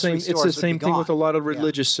the gone. grocery It's the stores same would be thing with a gone. lot of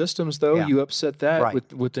religious systems, though. Yeah. You upset that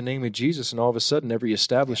Right. with the name of Jesus, and all of a sudden every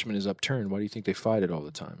establishment is upturned. Why do you think they fight it all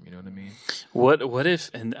the time? You know what I mean? What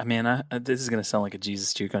if? And I mean, this is going to sound like a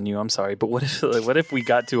Jesus juke on you. I'm sorry, but what if we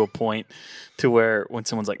got to a point to where when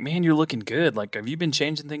someone's like, "Man, you're looking good. Like, have you been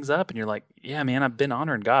changing things up?" And you're like, "Yeah, man, I've been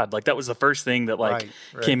honoring God." Like that was the first thing that Right.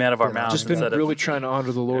 came out of our mouths. Just been instead of- really trying to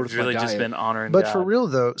honor the Lord with I've really my just diet. been honoring But God. for real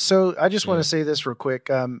though, so I just want to say this real quick.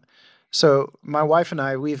 So my wife and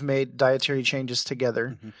I, we've made dietary changes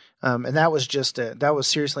together, and that was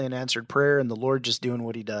seriously an answered prayer, and the Lord just doing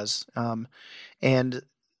what He does. And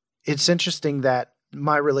it's interesting that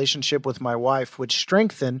my relationship with my wife would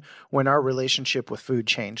strengthen when our relationship with food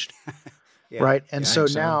changed. Yeah. Right. And so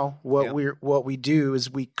so. now what we do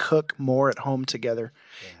is we cook more at home together,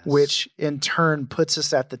 which in turn puts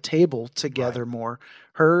us at the table together more.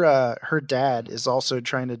 Her dad is also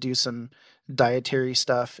trying to do some dietary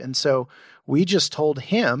stuff. And so we just told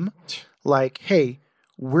him like, hey,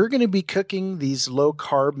 we're going to be cooking these low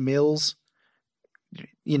carb meals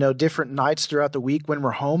different nights throughout the week when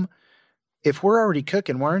we're home. If we're already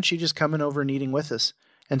cooking, why aren't you just coming over and eating with us?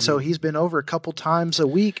 And so he's been over a couple times a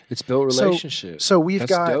week. It's built relationships. So we've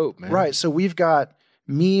That's got dope, man. right. So we've got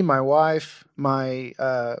me, my wife, my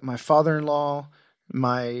father-in-law,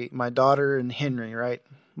 my daughter, and Henry, right,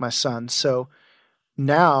 my son. So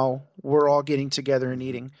now we're all getting together and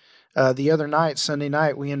eating. The other night, Sunday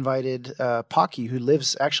night, we invited Pocky, who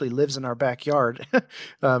actually lives in our backyard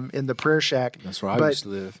in the prayer shack. That's where I used to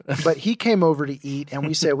live. But he came over to eat, and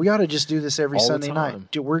we said, we ought to just do this every All the Sunday time.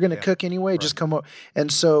 night. We're going to cook anyway. Just come over. And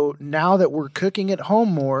so now that we're cooking at home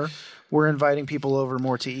more, we're inviting people over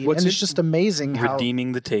more to eat. And it's just amazing how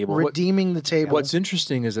Redeeming the table. redeeming the table. What's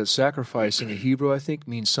interesting is that sacrifice in the Hebrew, I think,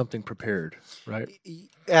 means something prepared, right?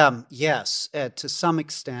 Yes, to some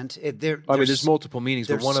extent. There's multiple meanings,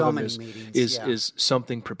 but there's one so of them many is meanings, is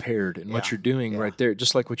something prepared, and what Yeah, you're doing yeah. right there,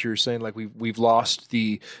 just like what you were saying, like we've lost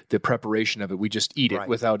the preparation of it. We just eat it Right,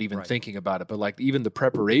 without even right. thinking about it. But like even the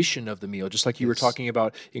preparation of the meal, just like you were Is- talking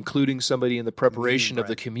about, including somebody in the preparation of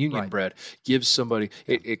the bread. communion Right. bread, gives somebody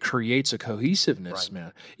it creates a cohesiveness, Right.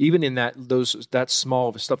 man. Even in that small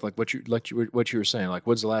of stuff, like what you were saying, like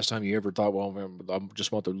when's the last time you ever thought, well, man, I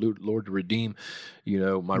just want the Lord to redeem,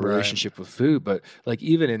 my relationship with food. But like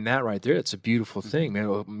even in that right there, it's a beautiful thing,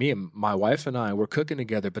 man. Me and my wife and I, we're cooking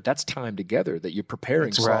together, but that's time together that you're preparing.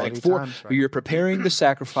 It's So, quality like time. you're preparing the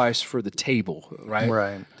sacrifice for the table, right?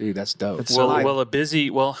 Right. Dude, that's dope. I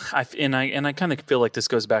kind of feel like this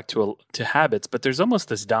goes back to habits, but there's almost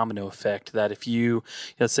this domino effect that if you,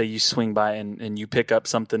 let's say you swing by and you pick up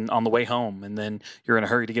something on the way home, and then you're in a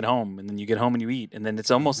hurry to get home, and then you get home and you eat, and then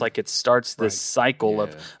it's almost like it starts this cycle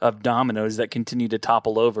of dominoes that continue to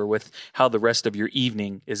topple over with how the rest of your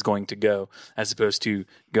evening is going to go, as opposed to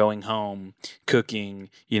going home, cooking,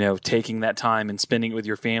 taking that time and spending it with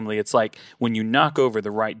your family. It's like when you knock over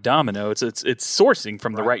the right domino, it's sourcing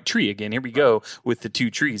from the right tree again. Here we go with the two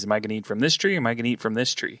trees. Am I going to eat from this tree? Or am I going to eat from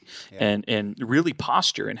this tree? And really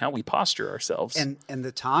posture and how we posture ourselves. And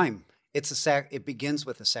the time, it begins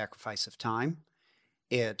with a sacrifice of time.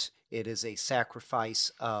 It is a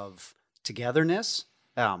sacrifice of togetherness.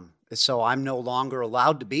 So I'm no longer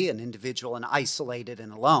allowed to be an individual and isolated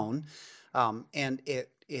and alone. And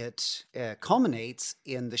it culminates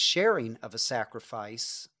in the sharing of a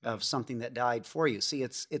sacrifice of something that died for you. See,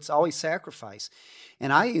 it's always sacrifice.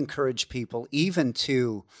 And I encourage people even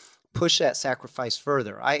to push that sacrifice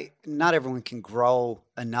further. Not everyone can grow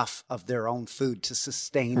enough of their own food to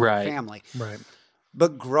sustain their family. Right.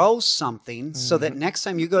 But grow something so that next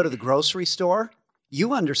time you go to the grocery store,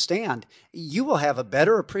 you understand, you will have a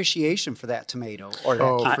better appreciation for that tomato or that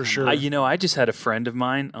cucumber. for sure. I just had a friend of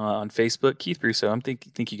mine on Facebook, Keith Russo. I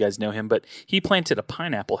think you guys know him, but he planted a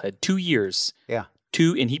pineapple head 2 years. Yeah.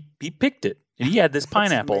 And he picked it. And he had this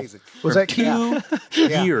pineapple amazing. Was for that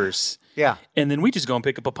 2 years. Yeah. And then we just go and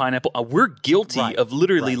pick up a pineapple. We're guilty Right, of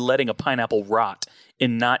literally right. letting a pineapple rot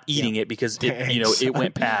and not eating it because it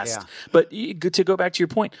went past. Yeah. But to go back to your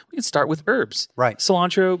point, we can start with herbs. Right.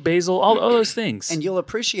 Cilantro, basil, all those things. And you'll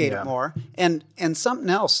appreciate it more. And something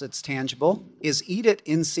else that's tangible is eat it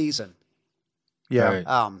in season. Yeah.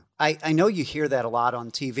 Right. I know you hear that a lot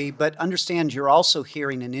on TV, but understand you're also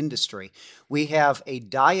hearing an industry. We have a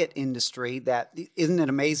diet industry that, isn't it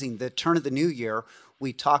amazing? The turn of the new year,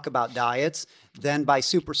 we talk about diets. Then by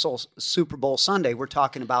Super Bowl Sunday, we're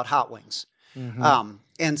talking about hot wings. Mm-hmm.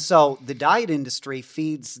 And so the diet industry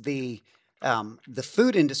feeds the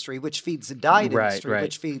food industry, which feeds the diet industry,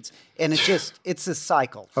 which feeds, and it's a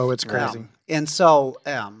cycle. Oh, it's crazy. And so,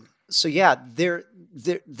 yeah,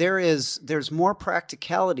 there's more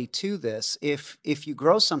practicality to this. If you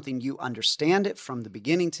grow something, you understand it from the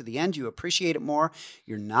beginning to the end. You appreciate it more.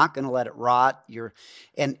 You're not going to let it rot.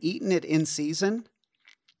 And eating it in season.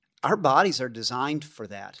 Our bodies are designed for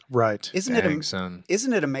that. Right. Isn't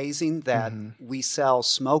it amazing that we sell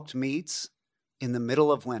smoked meats in the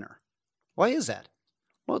middle of winter? Why is that?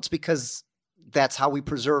 Well, it's because that's how we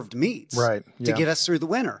preserved meats Right. to Yeah. get us through the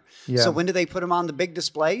winter. Yeah. So when do they put them on the big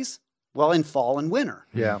displays? Well, in fall and winter.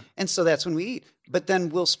 Yeah. And so that's when we eat. But then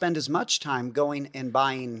we'll spend as much time going and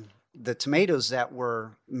buying the tomatoes that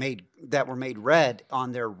were made red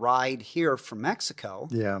on their ride here from Mexico.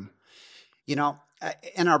 Yeah.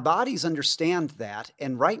 And our bodies understand that.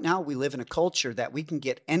 And right now we live in a culture that we can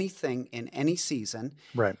get anything in any season.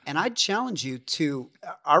 Right. And I'd challenge you to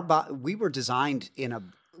we were designed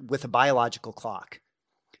with a biological clock.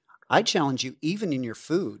 I challenge you, even in your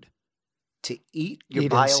food, to eat your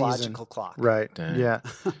biological clock. Right. Dang. Yeah.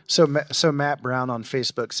 So Matt Brown on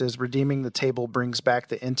Facebook says, redeeming the table brings back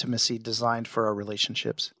the intimacy designed for our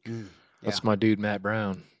relationships. That's my dude, Matt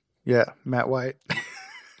Brown. Yeah. Matt White.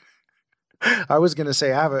 I was gonna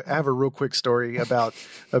say I have a real quick story about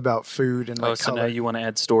food and like so color. now you want to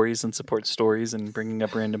add stories and support stories and bringing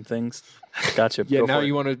up random things? Gotcha. Yeah, Go now for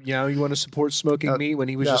you it. want to support smoking meat when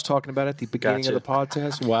he was no. just talking about it at the beginning Gotcha. of the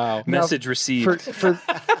podcast. Wow. Message received.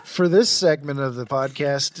 for this segment of the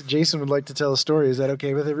podcast, Jason would like to tell a story. Is that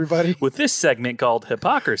okay with everybody? With this segment called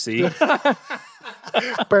Hypocrisy.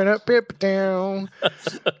 Burn up, pip down.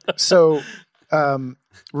 So,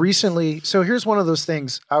 recently, so here's one of those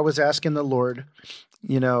things. I was asking the Lord,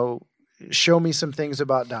 show me some things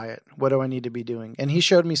about diet. What do I need to be doing? And he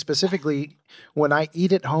showed me specifically when I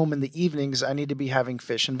eat at home in the evenings, I need to be having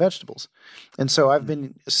fish and vegetables. And so I've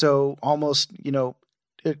been almost,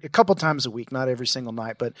 a couple times a week, not every single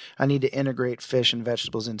night, but I need to integrate fish and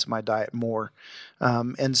vegetables into my diet more.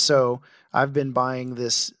 And so I've been buying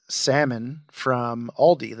this salmon from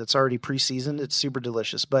Aldi that's already pre-seasoned. It's super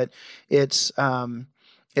delicious, but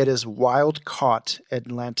it is wild caught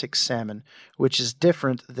Atlantic salmon, which is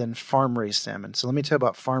different than farm raised salmon. So let me tell you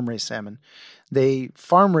about farm raised salmon. They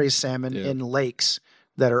farm raised salmon in lakes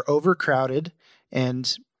that are overcrowded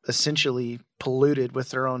and essentially polluted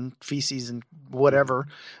with their own feces and whatever.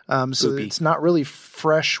 So it's not really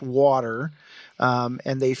fresh water.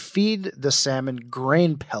 And they feed the salmon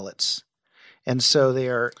grain pellets. And so they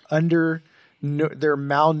are they're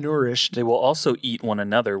malnourished. They will also eat one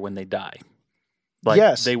another when they die.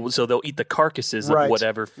 Yes. So they'll eat the carcasses of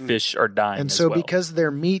whatever fish are dying. And so because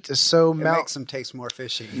their meat is so it makes them taste more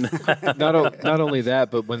fishy. Not only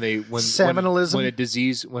that, but when salmonalism, when a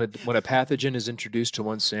disease, when a pathogen is introduced to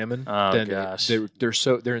one salmon, then gosh.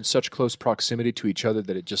 they're in such close proximity to each other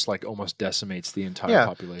that it just like almost decimates the entire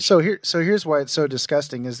population. So here's why it's so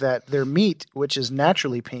disgusting is that their meat, which is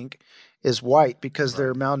naturally pink, is white because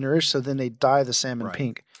they're malnourished. So then they dye the salmon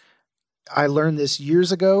pink. I learned this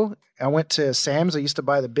years ago. I went to Sam's. I used to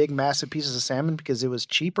buy the big, massive pieces of salmon because it was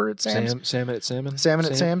cheaper at Sam's. Salmon at Sam's. Sam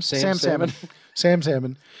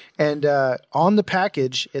Salmon. And on the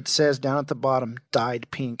package, it says down at the bottom,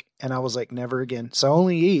 dyed pink. And I was like, never again. So I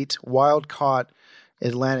only eat wild-caught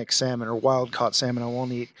Atlantic salmon or wild-caught salmon I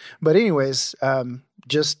won't eat. But anyways,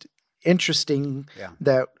 just interesting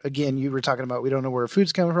that, again, you were talking about we don't know where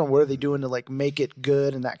food's coming from. What are they doing to like make it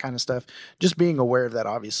good and that kind of stuff? Just being aware of that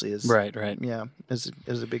obviously is right. Yeah, is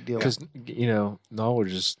a big deal. Because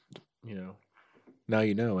knowledge is now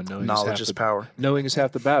you know, and knowledge is power. Knowing is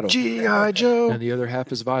half the battle. G.I. Joe, and the other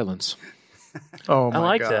half is violence. Oh my I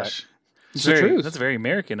like gosh. that. It's the truth. That's very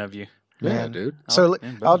American of you. Yeah, dude. So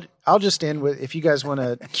I'll just end with, if you guys want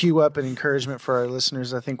to queue up an encouragement for our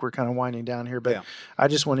listeners, I think we're kind of winding down here, but I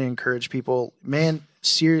just want to encourage people, man,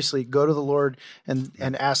 seriously, go to the Lord and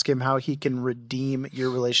ask him how he can redeem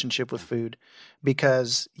your relationship with food,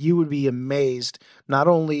 because you would be amazed not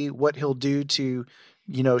only what he'll do to,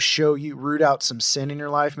 show you, root out some sin in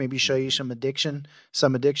your life, maybe show you some addiction,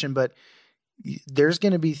 but there's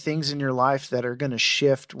going to be things in your life that are going to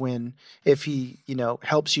shift if he,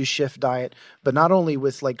 helps you shift diet, but not only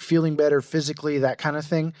with like feeling better physically, that kind of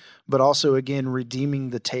thing, but also again,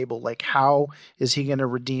 redeeming the table. Like how is he going to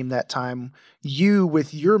redeem that time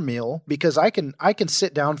with your meal? Because I can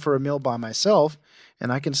sit down for a meal by myself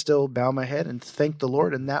and I can still bow my head and thank the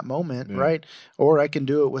Lord in that moment, right? Or I can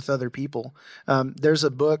do it with other people. There's a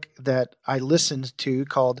book that I listened to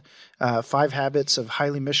called 5 Habits of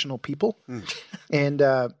Highly Missional People. And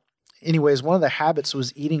anyways, one of the habits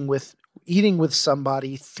was eating with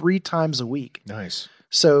somebody 3 times a week. Nice.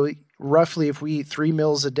 So roughly if we eat 3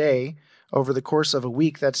 meals a day, over the course of a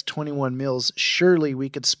week, that's 21 meals. Surely we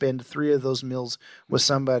could spend 3 of those meals with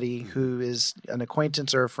somebody who is an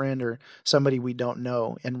acquaintance or a friend or somebody we don't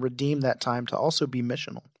know, and redeem that time to also be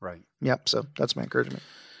missional. Right. Yep. So that's my encouragement.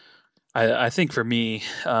 I think for me,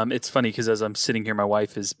 it's funny because as I'm sitting here, my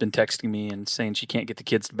wife has been texting me and saying she can't get the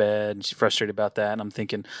kids to bed and she's frustrated about that. And I'm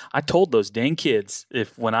thinking, I told those dang kids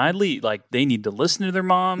when I leave, like they need to listen to their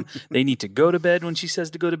mom. They need to go to bed when she says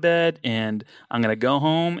to go to bed. And I'm going to go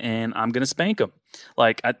home and I'm going to spank them.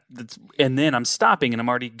 And then I'm stopping and I'm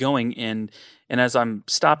already going and as I'm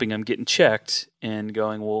stopping, I'm getting checked and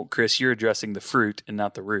going, well, Chris, you're addressing the fruit and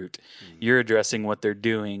not the root. You're addressing what they're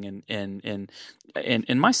doing.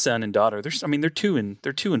 And my son and daughter, they're 2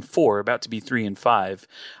 and 4, about to be 3 and 5.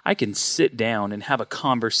 I can sit down and have a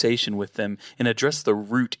conversation with them and address the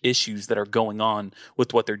root issues that are going on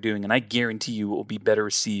with what they're doing. And I guarantee you it will be better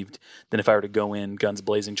received than if I were to go in guns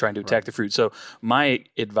blazing trying to attack the fruit. So my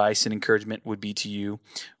advice and encouragement would be to you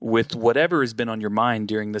with whatever has been on your mind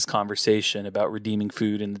during this conversation about redeeming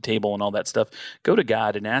food and the table and all that stuff, go to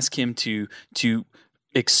God and ask him to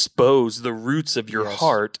expose the roots of your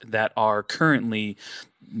heart that are currently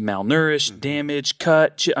malnourished, damaged,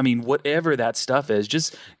 cut. I mean, whatever that stuff is,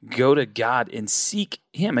 just go to God and seek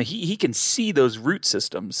Him. He can see those root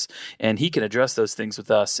systems, and He can address those things with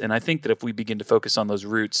us. And I think that if we begin to focus on those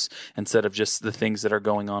roots instead of just the things that are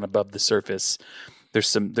going on above the surface, there's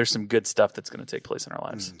some good stuff that's going to take place in our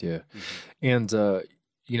lives. Yeah. And,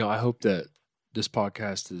 I hope that this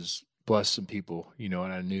podcast has blessed some people, and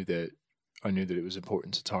I knew that it was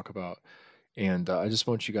important to talk about. And I just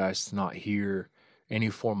want you guys to not hear any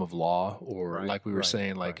form of law or like we were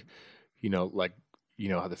saying, like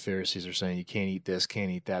how the Pharisees are saying, you can't eat this,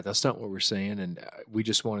 can't eat that. That's not what we're saying. And we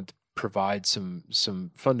just wanted to provide some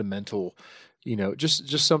fundamental,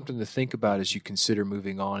 just something to think about as you consider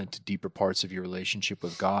moving on into deeper parts of your relationship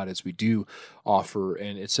with God, as we do offer.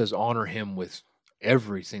 And it says, honor Him with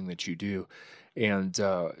everything that you do. And,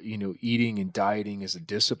 eating and dieting is a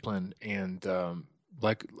discipline. And,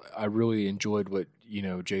 I really enjoyed what,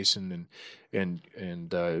 Jason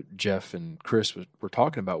and Jeff and Chris were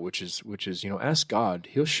talking about, which is, ask God,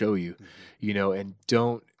 He'll show you, and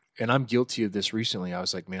don't. And I'm guilty of this recently. I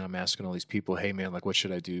was like, man, I'm asking all these people, hey man, like what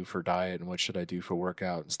should I do for diet and what should I do for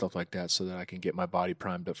workout and stuff like that, so that I can get my body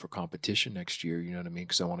primed up for competition next year. You know what I mean?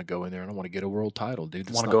 Because I want to go in there and I want to get a world title, dude.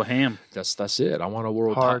 I want to go ham. That's it. I want a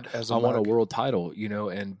world title. I want a world title,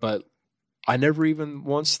 but I never even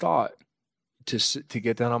once thought to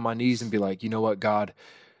get down on my knees and be like, you know what, God,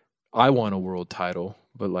 I want a world title.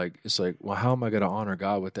 But like, it's like, well, how am I going to honor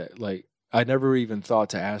God with that? Like, I never even thought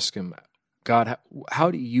to ask Him, God, how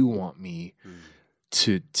do you want me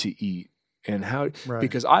to eat? And how,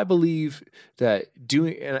 because I believe that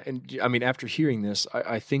doing, and I mean, after hearing this,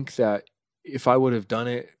 I think that if I would have done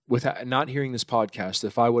it without not hearing this podcast,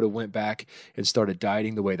 if I would have went back and started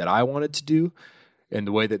dieting the way that I wanted to do and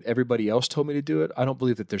the way that everybody else told me to do it, I don't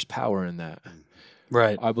believe that there's power in that.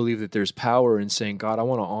 Right. I believe that there's power in saying, God, I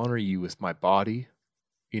want to honor you with my body,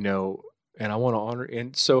 and I want to honor,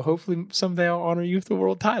 and so hopefully someday I'll honor you with the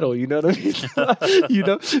world title. You know what I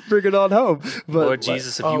mean? Bring it on home. But Lord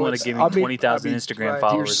Jesus, if you want to give me 20,000 Instagram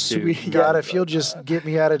followers too, God, if you'll just get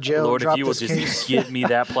me out of jail, Lord, drop if you will just give me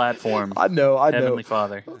that platform. I know, Heavenly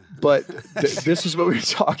Father. But this is what we were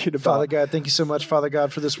talking about. Father God, thank you so much, Father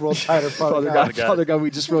God, for this world title. Father God,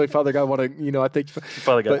 we just really, Father God, want to, I thank you.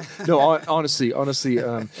 Father God. But no, honestly,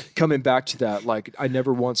 coming back to that, like I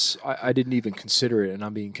never once, I didn't even consider it, and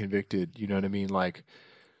I'm being convicted. You know what I mean? Like,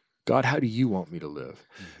 God, how do you want me to live?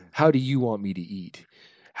 How do you want me to eat?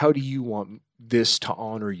 How do you want this to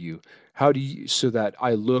honor you? How do you, so that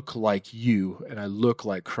I look like you and I look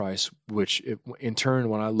like Christ, which in turn,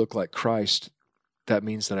 when I look like Christ, that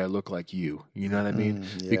means that I look like you. You know what I mean?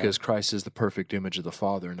 Because Christ is the perfect image of the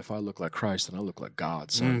Father, and if I look like Christ, then I look like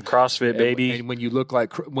God. So CrossFit, baby. And when you look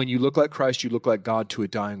like Christ, you look like God to a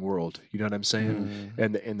dying world. You know what I'm saying?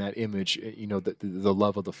 And in that image, the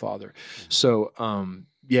love of the Father. So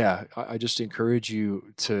I just encourage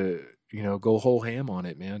you to go whole ham on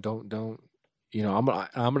it, man. Don't. I'm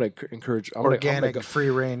gonna encourage organic,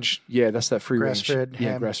 free range. Yeah, that's that free grass-fed range.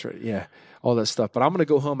 Yeah, grass-fed. Yeah, all that stuff. But I'm gonna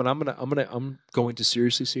go home and I'm going to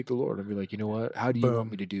seriously seek the Lord and be like, you know what? How do you want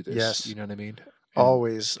me to do this? Yes. You know what I mean?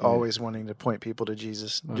 Always wanting to point people to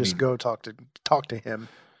Jesus. Go talk to Him.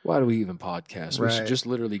 Why do we even podcast? Right. We should just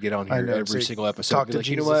literally get on here every single episode. Talk to like,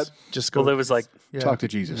 Jesus. you know what? Just go. Well, it was like talk to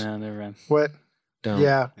Jesus. No, never mind. What? Don't.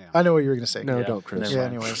 Yeah, I know what you were going to say. No, don't, Chris. Yeah,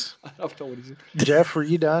 anyways. I don't know what he's. Jeff, are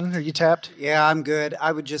you done? Are you tapped? Yeah, I'm good.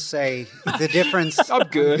 I would just say the difference. I'm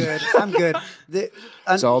good. I'm good.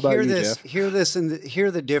 It's all about Jeff. Hear this, and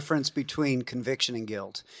hear the difference between conviction and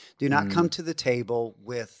guilt. Do not come to the table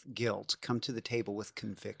with guilt. Come to the table with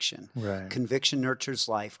conviction. Right. Conviction nurtures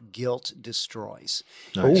life. Guilt destroys.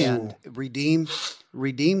 Nice. And redeem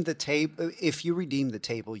the table. If you redeem the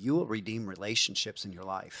table, you will redeem relationships in your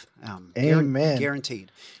life. Amen.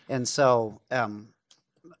 Guaranteed. And so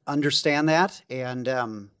understand that and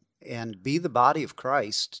be the body of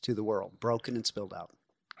Christ to the world, broken and spilled out.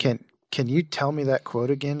 Can you tell me that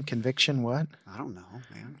quote again? Conviction what? I don't know,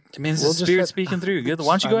 man. Man, this is the Spirit speaking through. Why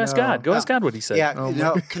don't you go ask God? Go ask God what He said.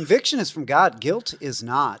 Yeah, conviction is from God. Guilt is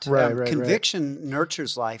not. Right. Conviction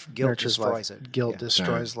nurtures life. Guilt destroys it. Guilt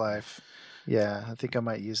destroys life. Yeah, I think I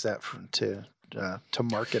might use that to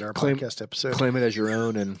market our podcast episode. Claim it as your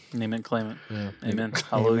own and Amen. Claim it. Yeah. Amen.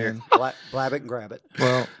 Hallelujah. Blab it and grab it.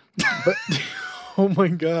 Well, but Oh my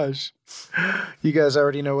gosh. You guys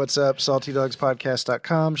already know what's up.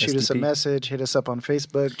 SaltyDogsPodcast.com. Shoot us a SDP. message. Hit us up on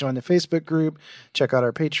Facebook. Join the Facebook group. Check out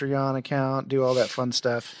our Patreon account. Do all that fun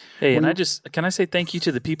stuff. Hey, and can I say thank you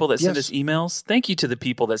to the people that send Yes. us emails? Thank you to the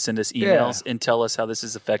people that send us emails and tell us how this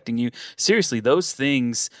is affecting you. Seriously, those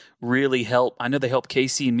things really help. I know they help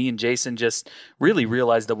Casey and me and Jason just really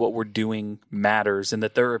realize that what we're doing matters and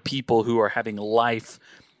that there are people who are having life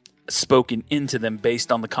spoken into them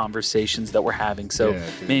based on the conversations that we're having. So,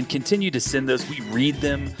 man, continue to send those. We read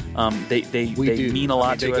them. They do. mean a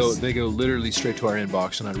lot to us. They go literally straight to our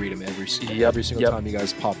inbox, and I read them every single time you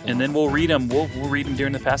guys pop them. And then we'll read them. We'll read them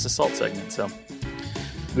during the Pass the Salt segment. So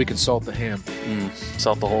we can salt the ham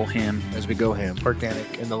salt the whole ham. as we go ham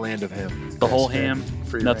Organic. in the land of ham. The whole ham.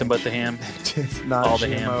 Free Nothing range. but the ham. Not All the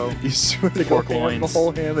GMO. You swear to Pork God, ham, the loins.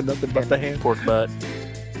 whole ham and nothing but the ham. Pork butt.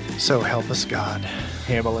 So help us God.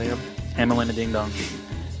 Ham a lamb. Hamelina ding dong.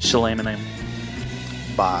 Shalaminam.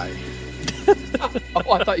 Bye.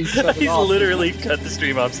 Oh, I thought you cut it He's off. literally cut the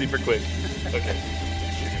stream off super quick. Okay.